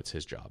now, no, it's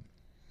his job.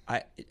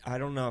 I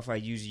don't know if I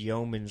use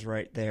yeoman's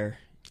right there.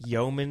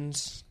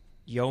 Yeoman's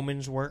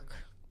work.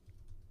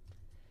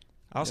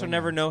 I also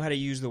never know how to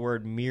use the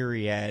word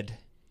myriad.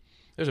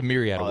 There's a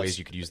myriad of Oh, ways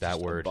you could use that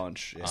just a word.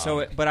 bunch.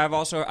 Yeah. But I've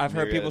heard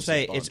Myriad people is a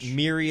say it's bunch.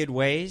 myriad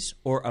ways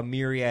or a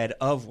myriad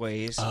of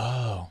ways.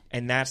 Oh,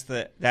 And that's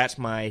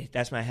my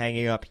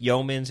hanging up.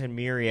 Yeomans and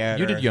myriad.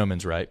 you did are-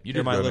 yeoman's right. You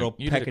They're did my Roman. little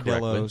You did it correctly.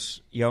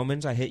 peccadillos.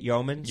 Yeomans. I hit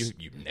yeomans.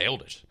 You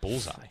nailed it.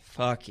 Bullseye.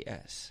 Fuck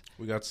yes.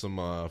 We got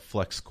some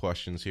flex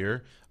questions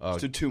here.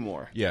 Let's do 2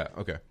 more. Yeah,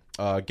 okay.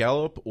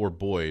 Gallup or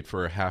Boyd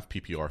for a half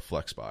PPR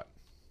flex spot?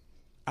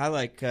 I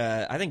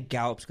think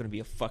Gallup's going to be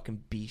a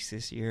fucking beast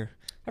this year.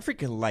 I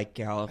freaking like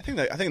Gallup. I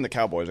think the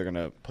Cowboys are going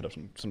to put up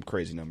some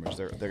crazy numbers.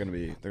 They're going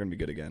to be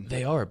good again.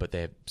 They are, but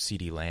they have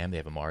CeeDee Lamb, they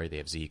have Amari, they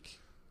have Zeke.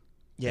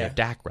 They Yeah. have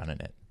Dak running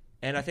it.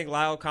 And I think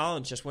Lyle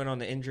Collins just went on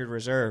the injured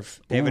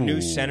reserve. They have a new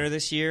Ooh. center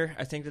this year.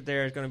 I think that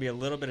there's going to be a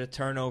little bit of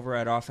turnover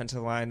at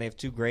offensive line. They have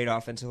 2 great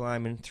offensive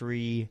linemen,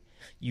 3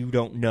 you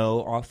don't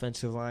know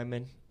offensive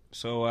linemen.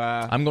 So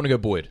I'm going to go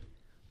Boyd.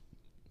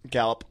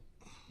 Gallup.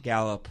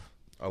 Gallup.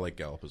 I like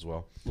Gallup as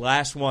well.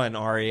 Last one,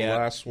 Aria.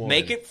 Last one.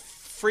 Make it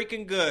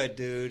freaking good,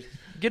 dude.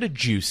 Get a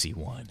juicy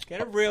one.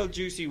 Get a real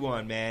juicy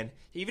one, man.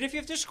 Even if you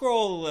have to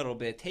scroll a little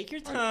bit, take your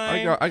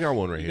time. I got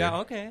one right You here. got-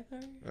 okay.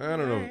 I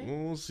don't know.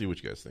 We'll see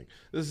what you guys think.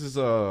 This is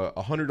a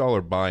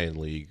 $100 buy-in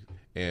league,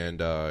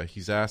 and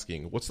he's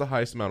asking, what's the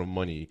highest amount of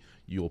money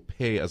you'll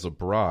pay as a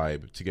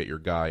bribe to get your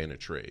guy in a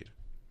trade?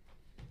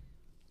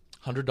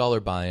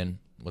 $100 buy-in.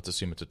 Let's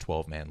assume it's a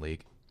 12-man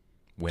league.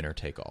 Winner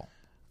take all.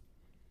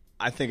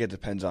 I think it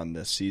depends on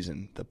the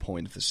season, the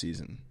point of the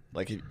season.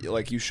 Like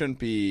you shouldn't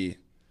be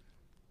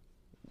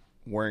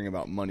worrying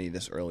about money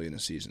this early in the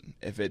season.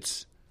 If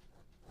it's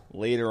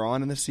later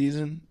on in the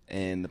season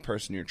and the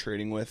person you're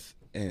trading with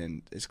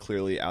and is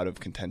clearly out of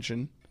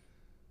contention,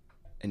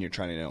 and you're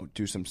trying to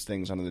do some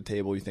things under the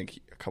table, you think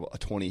a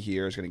 20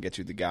 here is going to get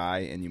you the guy,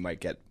 and you might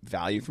get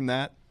value from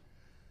that.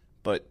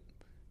 But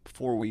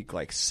before week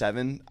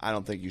 7, I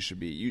don't think you should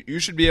be. You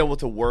should be able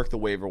to work the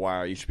waiver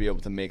wire. You should be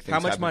able to make things How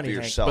much happen money, for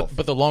Hank? yourself.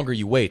 But the longer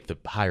you wait, the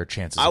higher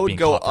chances I of would being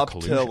go caught for up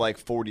collusion. to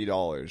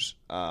 $40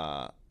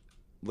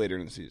 later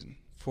in the season.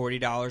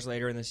 $40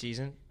 later in the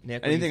season.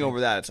 Nick, what do you Anything think?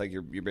 over that, it's like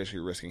you're basically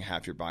risking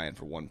half your buy-in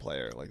for one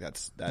player. Like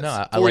that's No,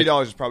 I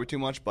 $40 is probably too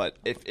much. But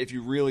if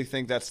you really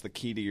think that's the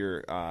key to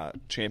your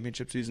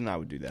championship season, I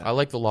would do that. I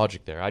like the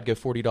logic there. I'd go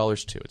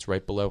 $40 too. It's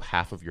right below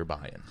half of your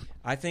buy-in.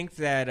 I think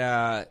that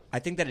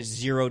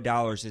it's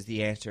 $0 is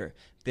the answer.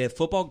 The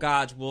football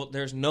gods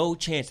there's no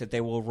chance that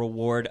they will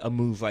reward a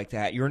move like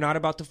that. You're not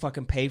about to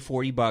fucking pay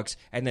 $40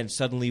 and then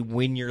suddenly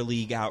win your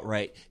league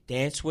outright.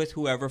 Dance with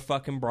whoever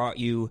fucking brought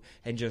you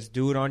and just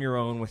do it on your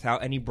own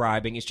without any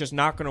bribing. It's just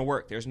not going to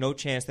work. There's no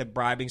chance that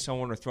bribing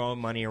someone or throwing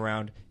money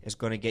around is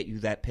going to get you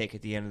that pick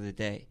at the end of the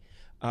day.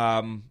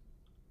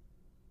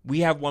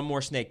 We have one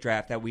more snake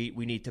draft that we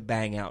need to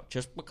bang out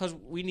just because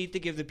we need to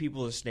give the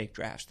people the snake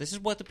drafts. This is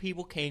what the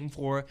people came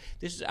for.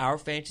 This is our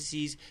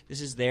fantasies. This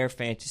is their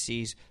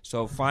fantasies.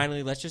 So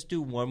finally, let's just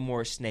do one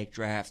more snake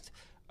draft.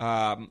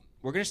 We're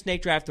going to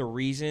snake draft the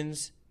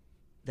reasons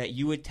that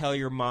you would tell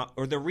your mom,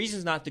 or the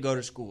reasons not to go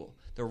to school.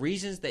 The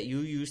reasons that you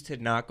used to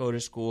not go to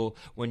school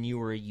when you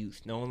were a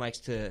youth. No one likes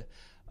to,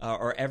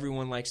 or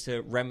everyone likes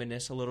to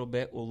reminisce a little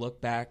bit. We'll look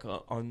back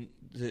on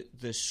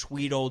the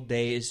sweet old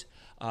days.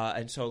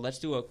 And so let's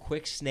do a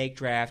quick snake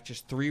draft,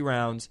 just 3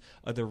 rounds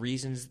of the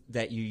reasons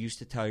that you used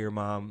to tell your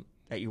mom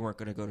that you weren't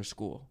going to go to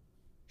school.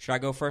 Should I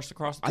go first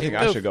across the I think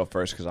table? I should go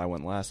first because I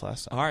went last time.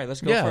 All right,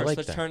 let's go Yeah, I first. like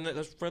Let's that.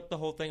 let's flip the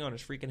whole thing on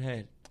his freaking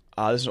head.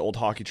 This is an old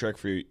hockey trick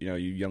for you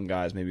young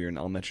guys. Maybe you're in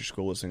elementary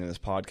school listening to this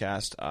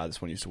podcast.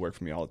 This one used to work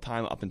for me all the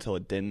time up until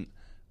it didn't.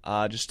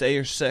 Just say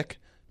you're sick,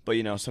 but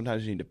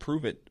sometimes you need to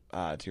prove it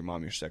to your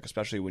mom you're sick,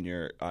 especially when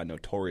you're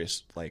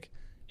notorious like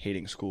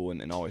hating school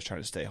and always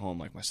trying to stay home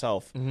like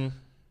myself. Mm-hmm.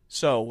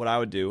 So what I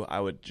would do,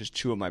 I would just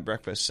chew up my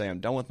breakfast, say I'm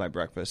done with my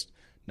breakfast,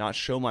 not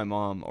show my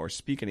mom or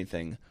speak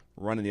anything,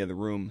 run in the other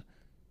room,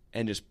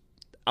 and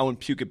I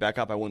wouldn't puke it back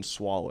up. I wouldn't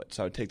swallow it.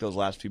 So I would take those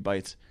last few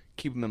bites,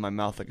 keep them in my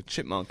mouth like a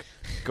chipmunk,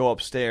 go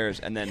upstairs,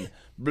 and then,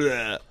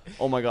 bleh,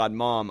 oh my God,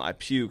 Mom, I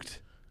puked.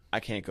 I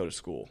can't go to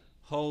school.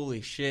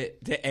 Holy shit.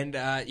 And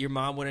your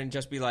mom wouldn't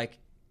just be like,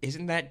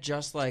 isn't that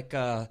just like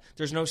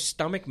there's no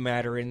stomach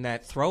matter in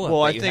that throw up?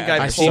 Well, that I you think had?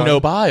 I see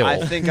no bile.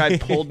 I think I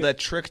pulled that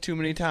trick too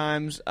many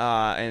times,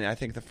 and I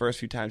think the first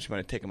few times she might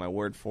have taken my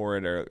word for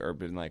it or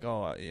been like,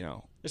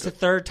 It's the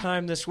 3rd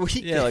time this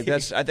week. yeah, like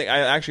that's. I think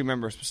I actually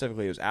remember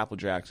specifically it was Apple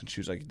Jacks, and she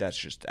was like, "That's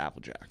just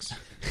Apple Jacks.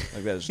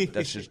 Like that's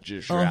just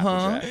your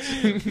Apple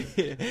Jacks."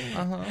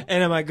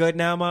 And am I good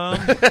now,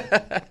 Mom?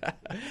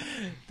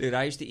 Dude,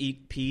 I used to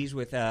eat peas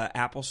with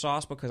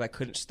applesauce because I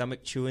couldn't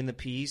stomach chewing the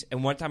peas.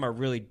 And one time I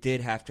really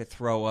did have to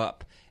throw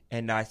up.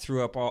 and I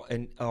threw up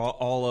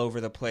all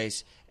over the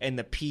place, and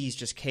the peas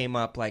just came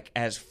up like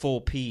as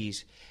full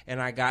peas,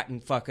 and I got in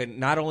fucking,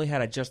 not only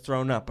had I just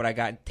thrown up, but I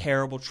got in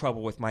terrible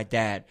trouble with my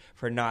dad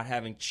for not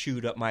having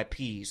chewed up my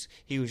peas.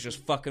 He was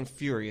just fucking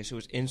furious. It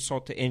was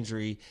insult to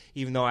injury,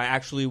 even though I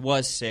actually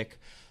was sick.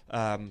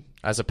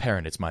 As a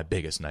parent, it's my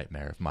biggest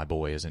nightmare if my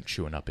boy isn't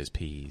chewing up his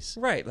peas.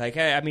 Right. Like,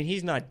 I mean,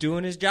 he's not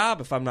doing his job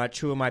if I'm not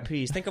chewing my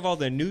peas. Think of all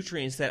the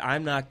nutrients that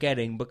I'm not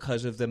getting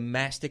because of the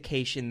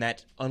mastication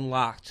that's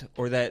unlocked,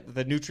 or that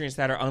the nutrients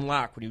that are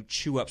unlocked when you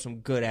chew up some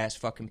good-ass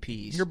fucking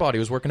peas. Your body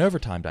was working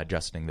overtime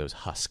digesting those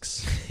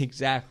husks.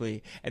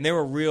 Exactly. And they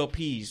were real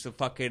peas, the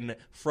fucking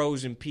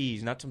frozen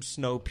peas, not some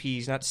snow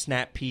peas, not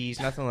snap peas,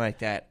 nothing like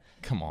that.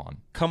 Come on.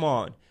 Come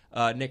on.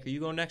 Nick, are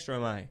you going next or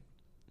am I?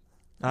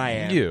 I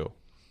am. You.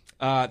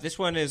 This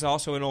one is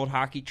also an old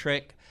hockey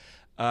trick.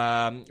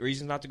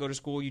 Reasons not to go to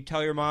school. You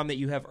tell your mom that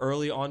you have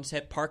early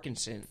onset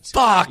Parkinson's.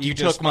 Fuck, you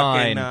just took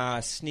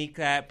mine. Sneak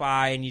that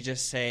by, and you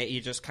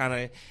just kind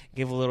of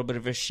give a little bit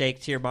of a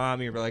shake to your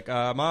mom. You're like,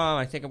 Mom,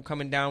 I think I'm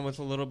coming down with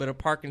a little bit of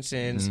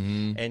Parkinson's.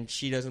 Mm-hmm. And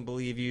she doesn't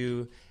believe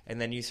you. And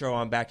then you throw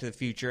on Back to the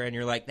Future, and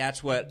you're like,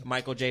 that's what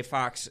Michael J.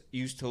 Fox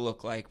used to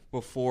look like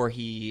before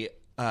he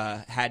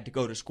had to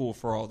go to school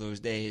for all those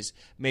days.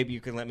 Maybe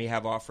you can let me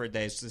have off for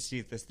days to see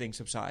if this thing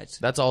subsides.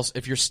 That's also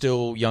if you're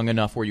still young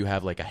enough where you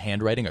have like a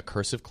handwriting, a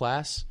cursive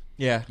class.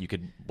 Yeah. You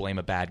could blame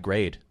a bad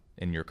grade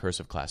in your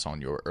cursive class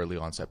on your early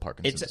onset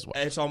Parkinson's as well.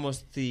 It's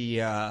almost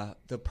the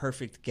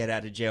perfect get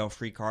out of jail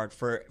free card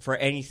for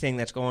anything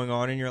that's going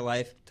on in your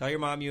life. Tell your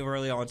mom you have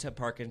early onset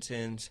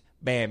Parkinson's.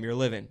 Bam, you're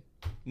living.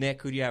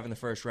 Nick, who do you have in the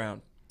first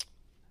round?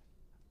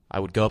 I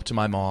would go up to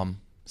my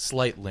mom,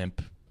 slight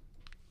limp,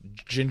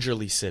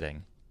 gingerly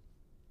sitting.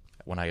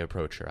 When I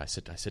approach her, I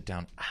sit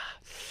down.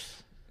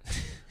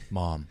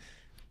 Mom,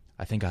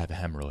 I think I have a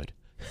hemorrhoid.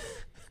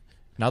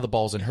 Now the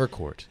ball's in her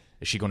court.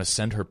 Is she going to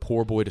send her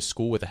poor boy to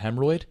school with a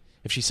hemorrhoid?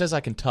 If she says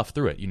I can tough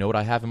through it, you know what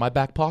I have in my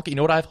back pocket? You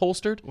know what I have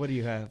holstered? What do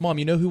you have? Mom,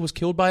 you know who was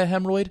killed by a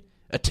hemorrhoid?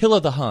 Attila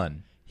the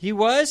Hun. He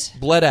was?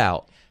 Bled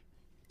out.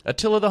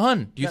 Attila the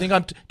Hun. Do you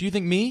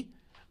think me,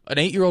 an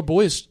 8-year-old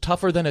boy, is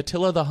tougher than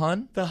Attila the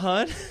Hun? The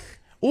Hun?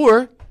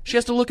 Or she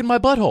has to look in my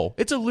butthole.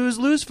 It's a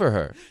lose-lose for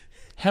her.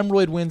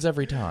 Hemorrhoid wins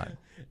every time.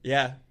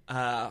 Yeah.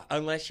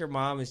 Unless your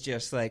mom is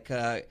just like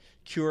a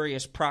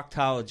curious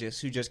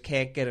proctologist who just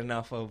can't get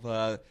enough of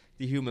the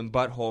human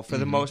butthole. For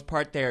the most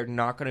part, they're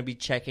not going to be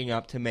checking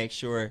up to make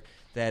sure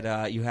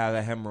that you have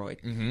a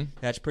hemorrhoid. Mm-hmm.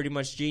 That's pretty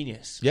much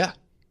genius. Yeah.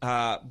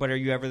 But are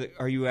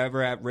you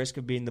ever at risk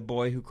of being the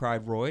boy who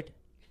cried roid?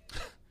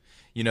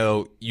 You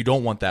know, you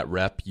don't want that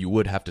rep. You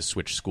would have to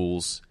switch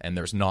schools, and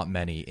there's not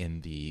many in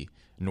the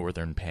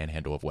northern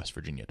panhandle of West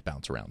Virginia to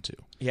bounce around to.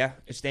 Yeah,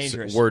 it's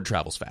dangerous. So word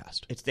travels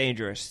fast. It's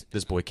dangerous.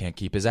 This boy can't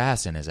keep his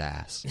ass in his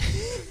ass.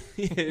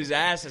 His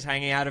ass is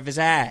hanging out of his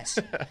ass.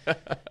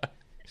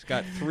 He's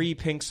got 3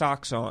 pink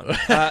socks on.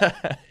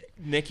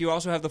 Nick, you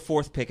also have the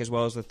 4th pick as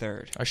well as the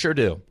 3rd. I sure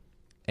do.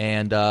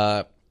 And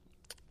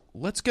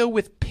let's go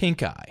with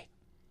Pink Eye.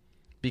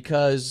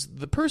 Because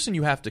the person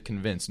you have to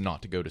convince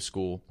not to go to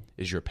school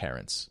is your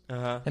parents.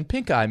 Uh-huh. And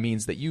Pink Eye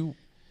means that you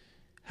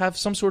have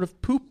some sort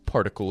of poop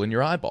particle in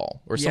your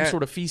eyeball or some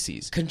sort of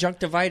feces.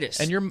 Conjunctivitis.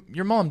 And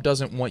your mom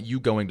doesn't want you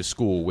going to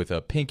school with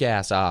a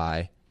pink-ass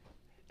eye.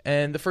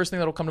 And the first thing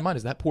that'll come to mind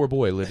is that poor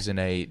boy lives in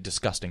a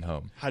disgusting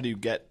home. How do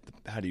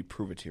you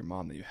prove it to your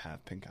mom that you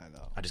have pink eye,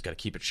 though? I just got to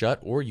keep it shut,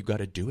 or you got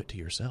to do it to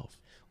yourself.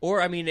 Or,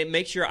 I mean, it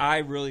makes your eye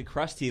really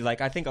crusty.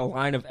 Like, I think a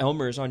line of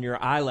Elmer's on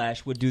your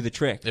eyelash would do the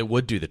trick. It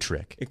would do the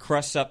trick. It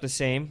crusts up the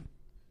same.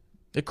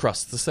 It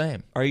crusts the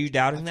same. Are you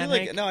doubting that,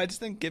 Nick? No, I just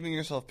think giving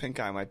yourself pink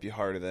eye might be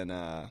harder than,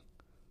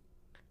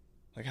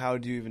 like, how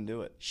would you even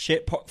do it?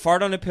 Shit,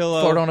 fart on a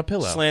pillow. Fart on a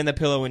pillow. Slam the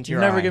pillow into your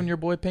You've never eye. given your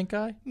boy pink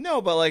eye?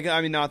 No, but, like,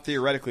 I mean, not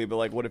theoretically, but,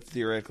 like, what if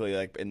theoretically,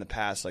 like, in the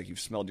past, like, you've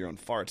smelled your own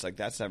farts? Like,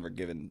 that's never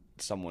given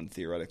someone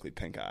theoretically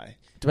pink eye.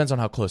 Depends on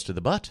how close to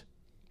the butt.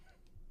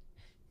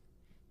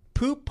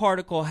 Poop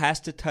particle has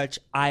to touch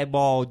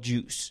eyeball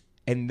juice.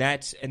 And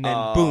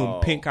then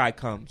boom, pink eye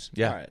comes.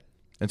 Yeah. All right.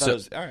 And all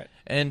right.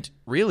 And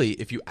really,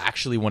 if you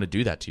actually want to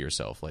do that to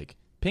yourself, like,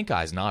 pink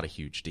eye's not a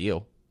huge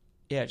deal.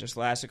 Yeah, it just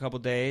lasts a couple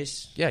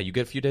days. Yeah, you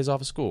get a few days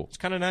off of school. It's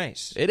kind of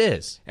nice. It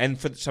is. And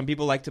for some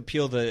people like to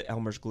peel the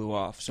Elmer's glue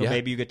off. So Yeah.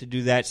 maybe you get to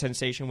do that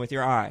sensation with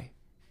your eye.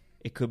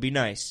 It could be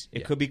nice.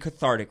 It could be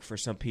cathartic for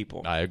some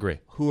people. I agree.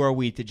 Who are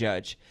we to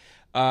judge?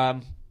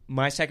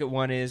 My second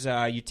one is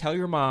you tell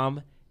your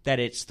mom that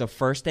it's the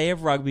first day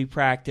of rugby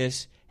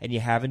practice and you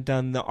haven't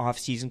done the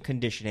off-season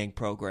conditioning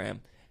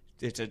program.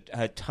 It's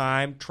a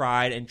time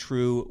tried and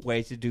true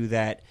way to do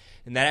that,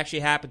 and that actually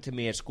happened to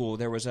me at school.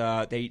 There was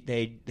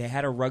they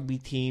had a rugby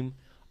team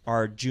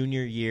our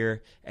junior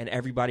year, and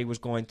everybody was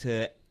going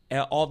to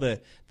all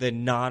the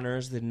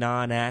nonners, the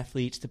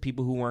non-athletes, the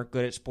people who weren't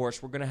good at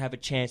sports were going to have a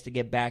chance to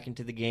get back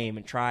into the game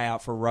and try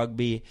out for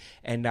rugby.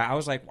 And I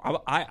was like,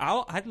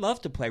 I'd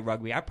love to play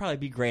rugby. I'd probably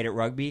be great at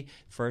rugby.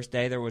 First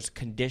day there was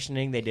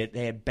conditioning. They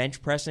had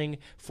bench pressing,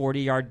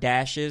 40-yard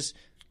dashes.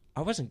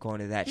 I wasn't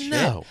going to that shit.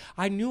 No.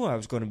 I knew I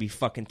was going to be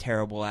fucking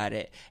terrible at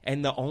it.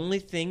 And the only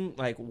thing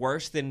like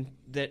worse than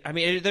that, I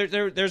mean,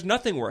 there's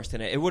nothing worse than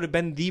it. It would have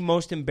been the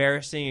most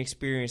embarrassing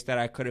experience that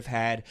I could have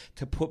had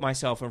to put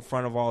myself in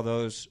front of all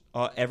those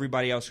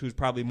everybody else who's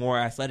probably more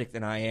athletic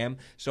than I am.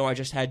 So I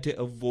just had to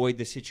avoid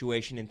the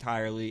situation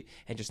entirely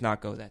and just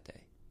not go that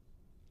day.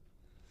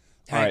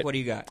 Hank, right. what do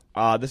you got?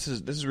 This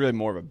is really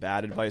more of a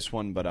bad advice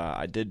one, but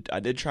I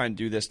did try and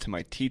do this to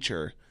my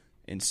teacher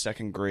in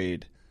second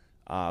grade.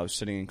 I was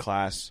sitting in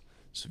class,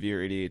 severe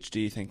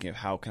ADHD, thinking of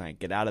how can I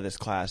get out of this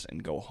class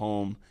and go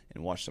home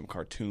and watch some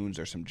cartoons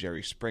or some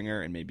Jerry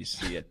Springer and maybe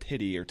see a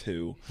titty or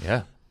two.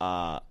 Yeah.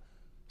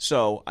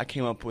 So I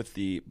came up with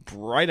the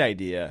bright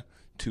idea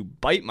to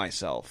bite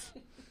myself.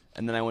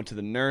 And then I went to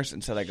the nurse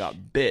and said I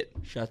got bit.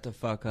 Shut the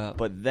fuck up.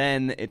 But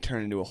then it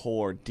turned into a whole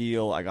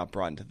ordeal. I got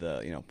brought into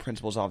the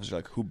principal's office. They're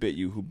like, who bit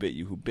you? Who bit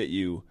you? Who bit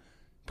you?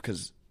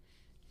 Because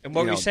and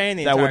what were you saying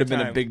the that entire would have been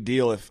time? a big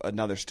deal if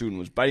another student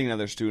was biting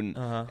another student.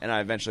 Uh-huh. And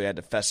I eventually had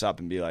to fess up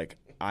and be like,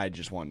 I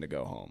just wanted to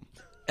go home.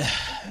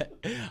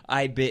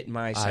 I bit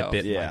myself.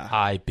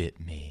 I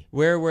bit me.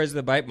 Where was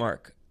the bite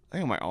mark? I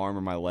think on my arm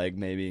or my leg,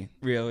 maybe.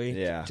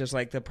 Really? Yeah. Just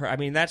like I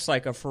mean, that's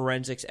like a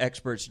forensics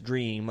expert's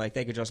dream. Like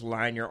they could just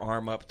line your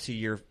arm up to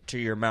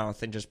your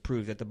mouth and just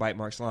prove that the bite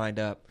mark's lined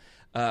up.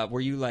 Were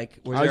you like?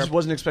 I just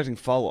wasn't expecting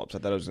follow-ups. I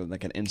thought it was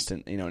like an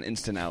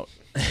instant out.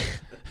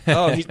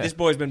 This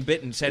boy's been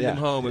bitten. Send him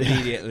home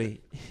immediately.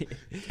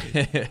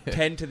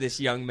 Tend to this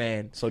young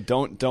man. So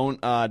don't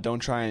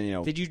try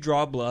and Did you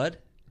draw blood?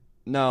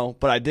 No,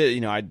 but I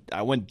did.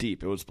 I went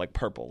deep. It was like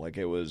purple. Like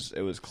it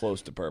was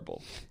close to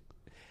purple.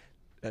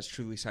 That's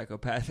truly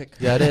psychopathic.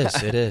 Yeah, it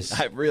is. It is.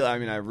 I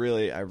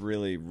really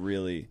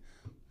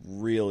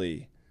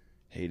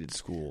hated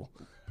school.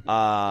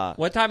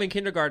 One time in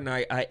kindergarten,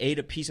 I ate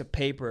a piece of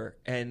paper,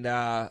 and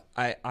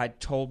I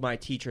told my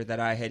teacher that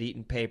I had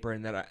eaten paper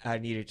and that I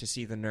needed to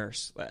see the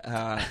nurse.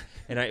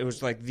 It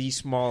was like the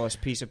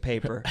smallest piece of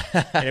paper,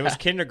 and it was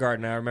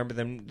kindergarten. I remember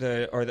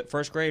the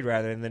first grade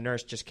rather, and the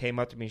nurse just came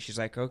up to me. She's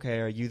like,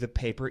 "Okay, are you the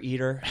paper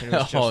eater?" And it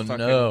was just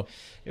no!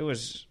 It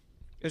was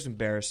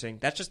embarrassing.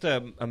 That's just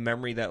a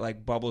memory that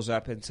like bubbles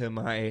up into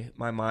my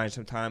mind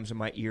sometimes, and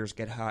my ears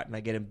get hot, and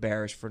I get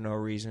embarrassed for no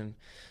reason.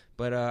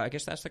 But I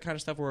guess that's the kind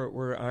of stuff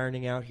we're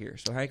ironing out here.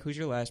 So, Hank, who's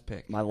your last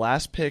pick? My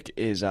last pick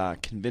is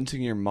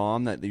convincing your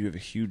mom that you have a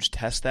huge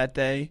test that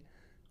day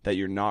that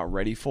you're not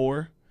ready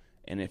for,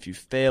 and if you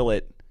fail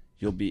it,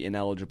 you'll be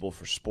ineligible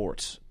for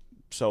sports.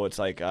 So it's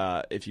like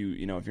if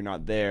you're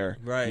not there,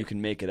 right, you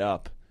can make it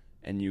up,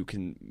 and you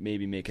can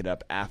maybe make it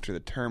up after the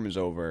term is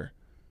over,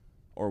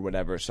 or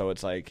whatever. So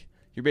it's like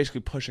you're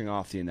basically pushing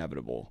off the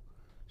inevitable.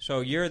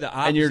 So you're the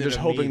opposite, and you're just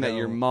of hoping me, that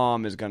your though.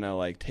 mom is gonna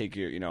like take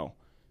your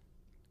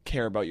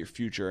care about your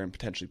future and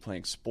potentially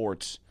playing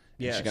sports.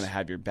 Yes. She's gonna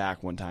have your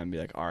back one time and be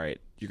like, all right,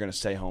 you're gonna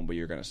stay home, but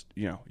you're gonna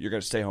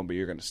stay home, but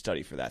you're gonna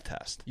study for that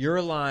test.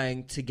 You're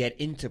lying to get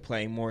into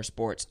playing more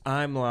sports.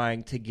 I'm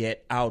lying to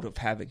get out of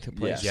having to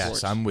play sports.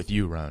 Yes, I'm with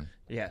you, Ron.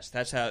 Yes,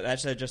 that's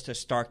just a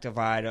stark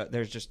divide.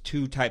 There's just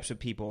two types of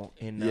people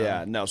in.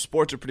 No,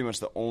 sports are pretty much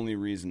the only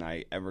reason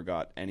I ever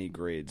got any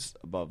grades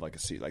above like a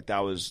C. Like that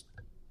was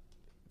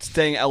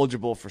staying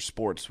eligible for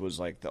sports was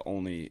like the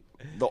only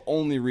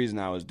reason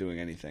I was doing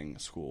anything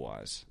school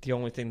wise. The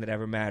only thing that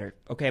ever mattered.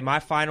 Okay, my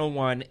final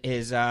one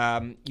is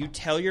you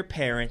tell your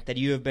parent that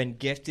you have been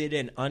gifted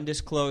an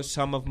undisclosed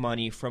sum of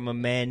money from a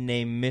man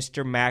named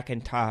Mr.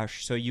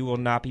 McIntosh, so you will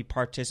not be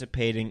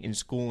participating in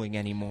schooling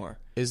anymore.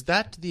 Is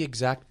that the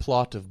exact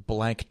plot of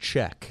Blank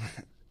Check?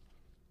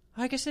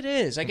 I guess it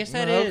is. I guess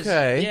that is.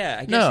 Okay. Yeah,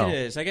 I guess it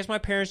is. I guess my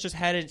parents just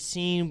hadn't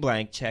seen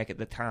Blank Check at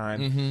the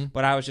time,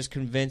 but I was just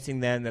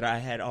convincing them that I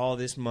had all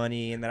this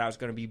money and that I was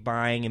going to be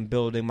buying and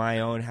building my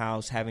own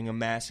house, having a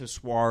massive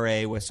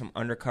soiree with some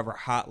undercover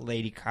hot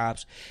lady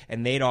cops,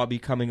 and they'd all be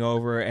coming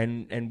over,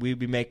 and we'd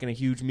be making a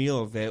huge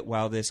meal of it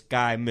while this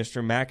guy,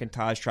 Mr.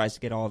 McIntosh, tries to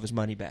get all of his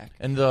money back.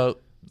 And the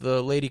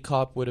lady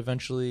cop would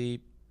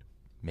eventually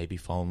maybe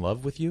fall in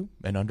love with you,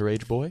 an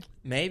underage boy?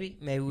 Maybe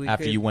we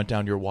After could, you went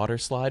down your water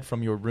slide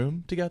from your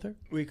room together?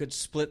 we could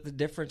split the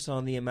difference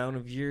on the amount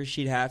of years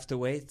she'd have to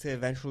wait to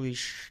eventually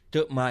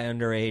stoop my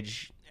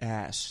underage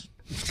ass.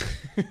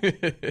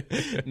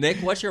 Nick,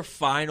 what's your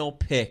final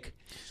pick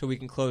so we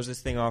can close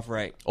this thing off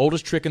right?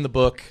 Oldest trick in the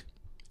book,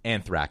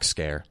 anthrax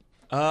scare.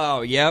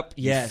 Oh, yep,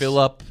 yes. Fill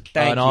up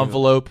Thank an you.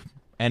 envelope,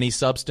 any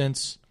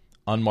substance,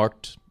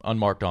 unmarked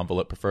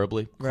envelope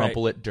preferably, Right.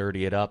 crumple it,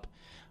 dirty it up.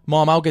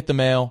 Mom, I'll get the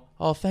mail.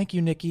 Oh, thank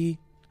you, Nikki.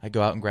 I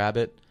go out and grab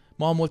it.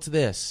 Mom, what's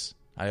this?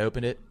 I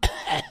open it.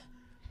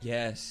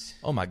 Yes.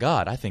 Oh, my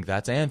God, I think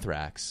that's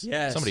anthrax.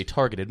 Yes. Somebody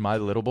targeted my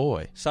little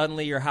boy.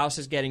 Suddenly your house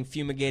is getting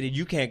fumigated.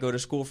 You can't go to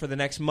school for the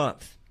next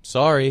month.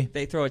 Sorry.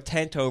 They throw a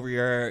tent over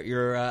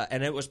your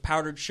and it was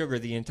powdered sugar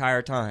the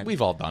entire time.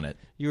 We've all done it.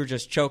 You were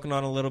just choking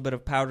on a little bit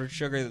of powdered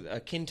sugar,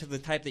 akin to the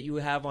type that you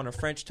would have on a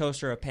French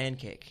toast or a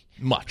pancake.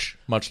 Much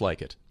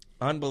like it.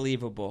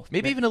 Unbelievable.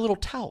 Maybe even a little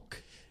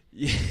talc.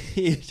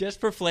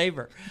 Just for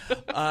flavor.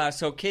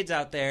 So kids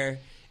out there,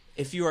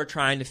 if you are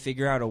trying to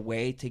figure out a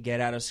way to get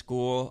out of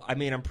school, I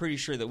mean, I'm pretty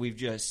sure that we've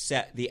just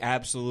set the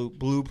absolute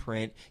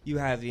blueprint. You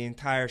have the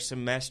entire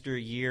semester,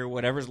 year,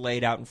 whatever's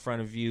laid out in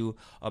front of you,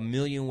 a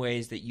million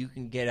ways that you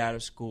can get out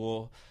of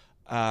school.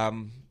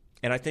 And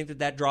I think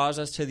that draws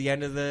us to the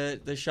end of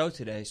the show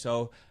today.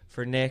 So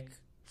for Nick,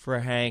 for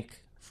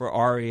Hank, for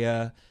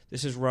Aria,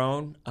 this is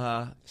Roan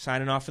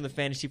signing off from the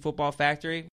Fantasy Football Factory.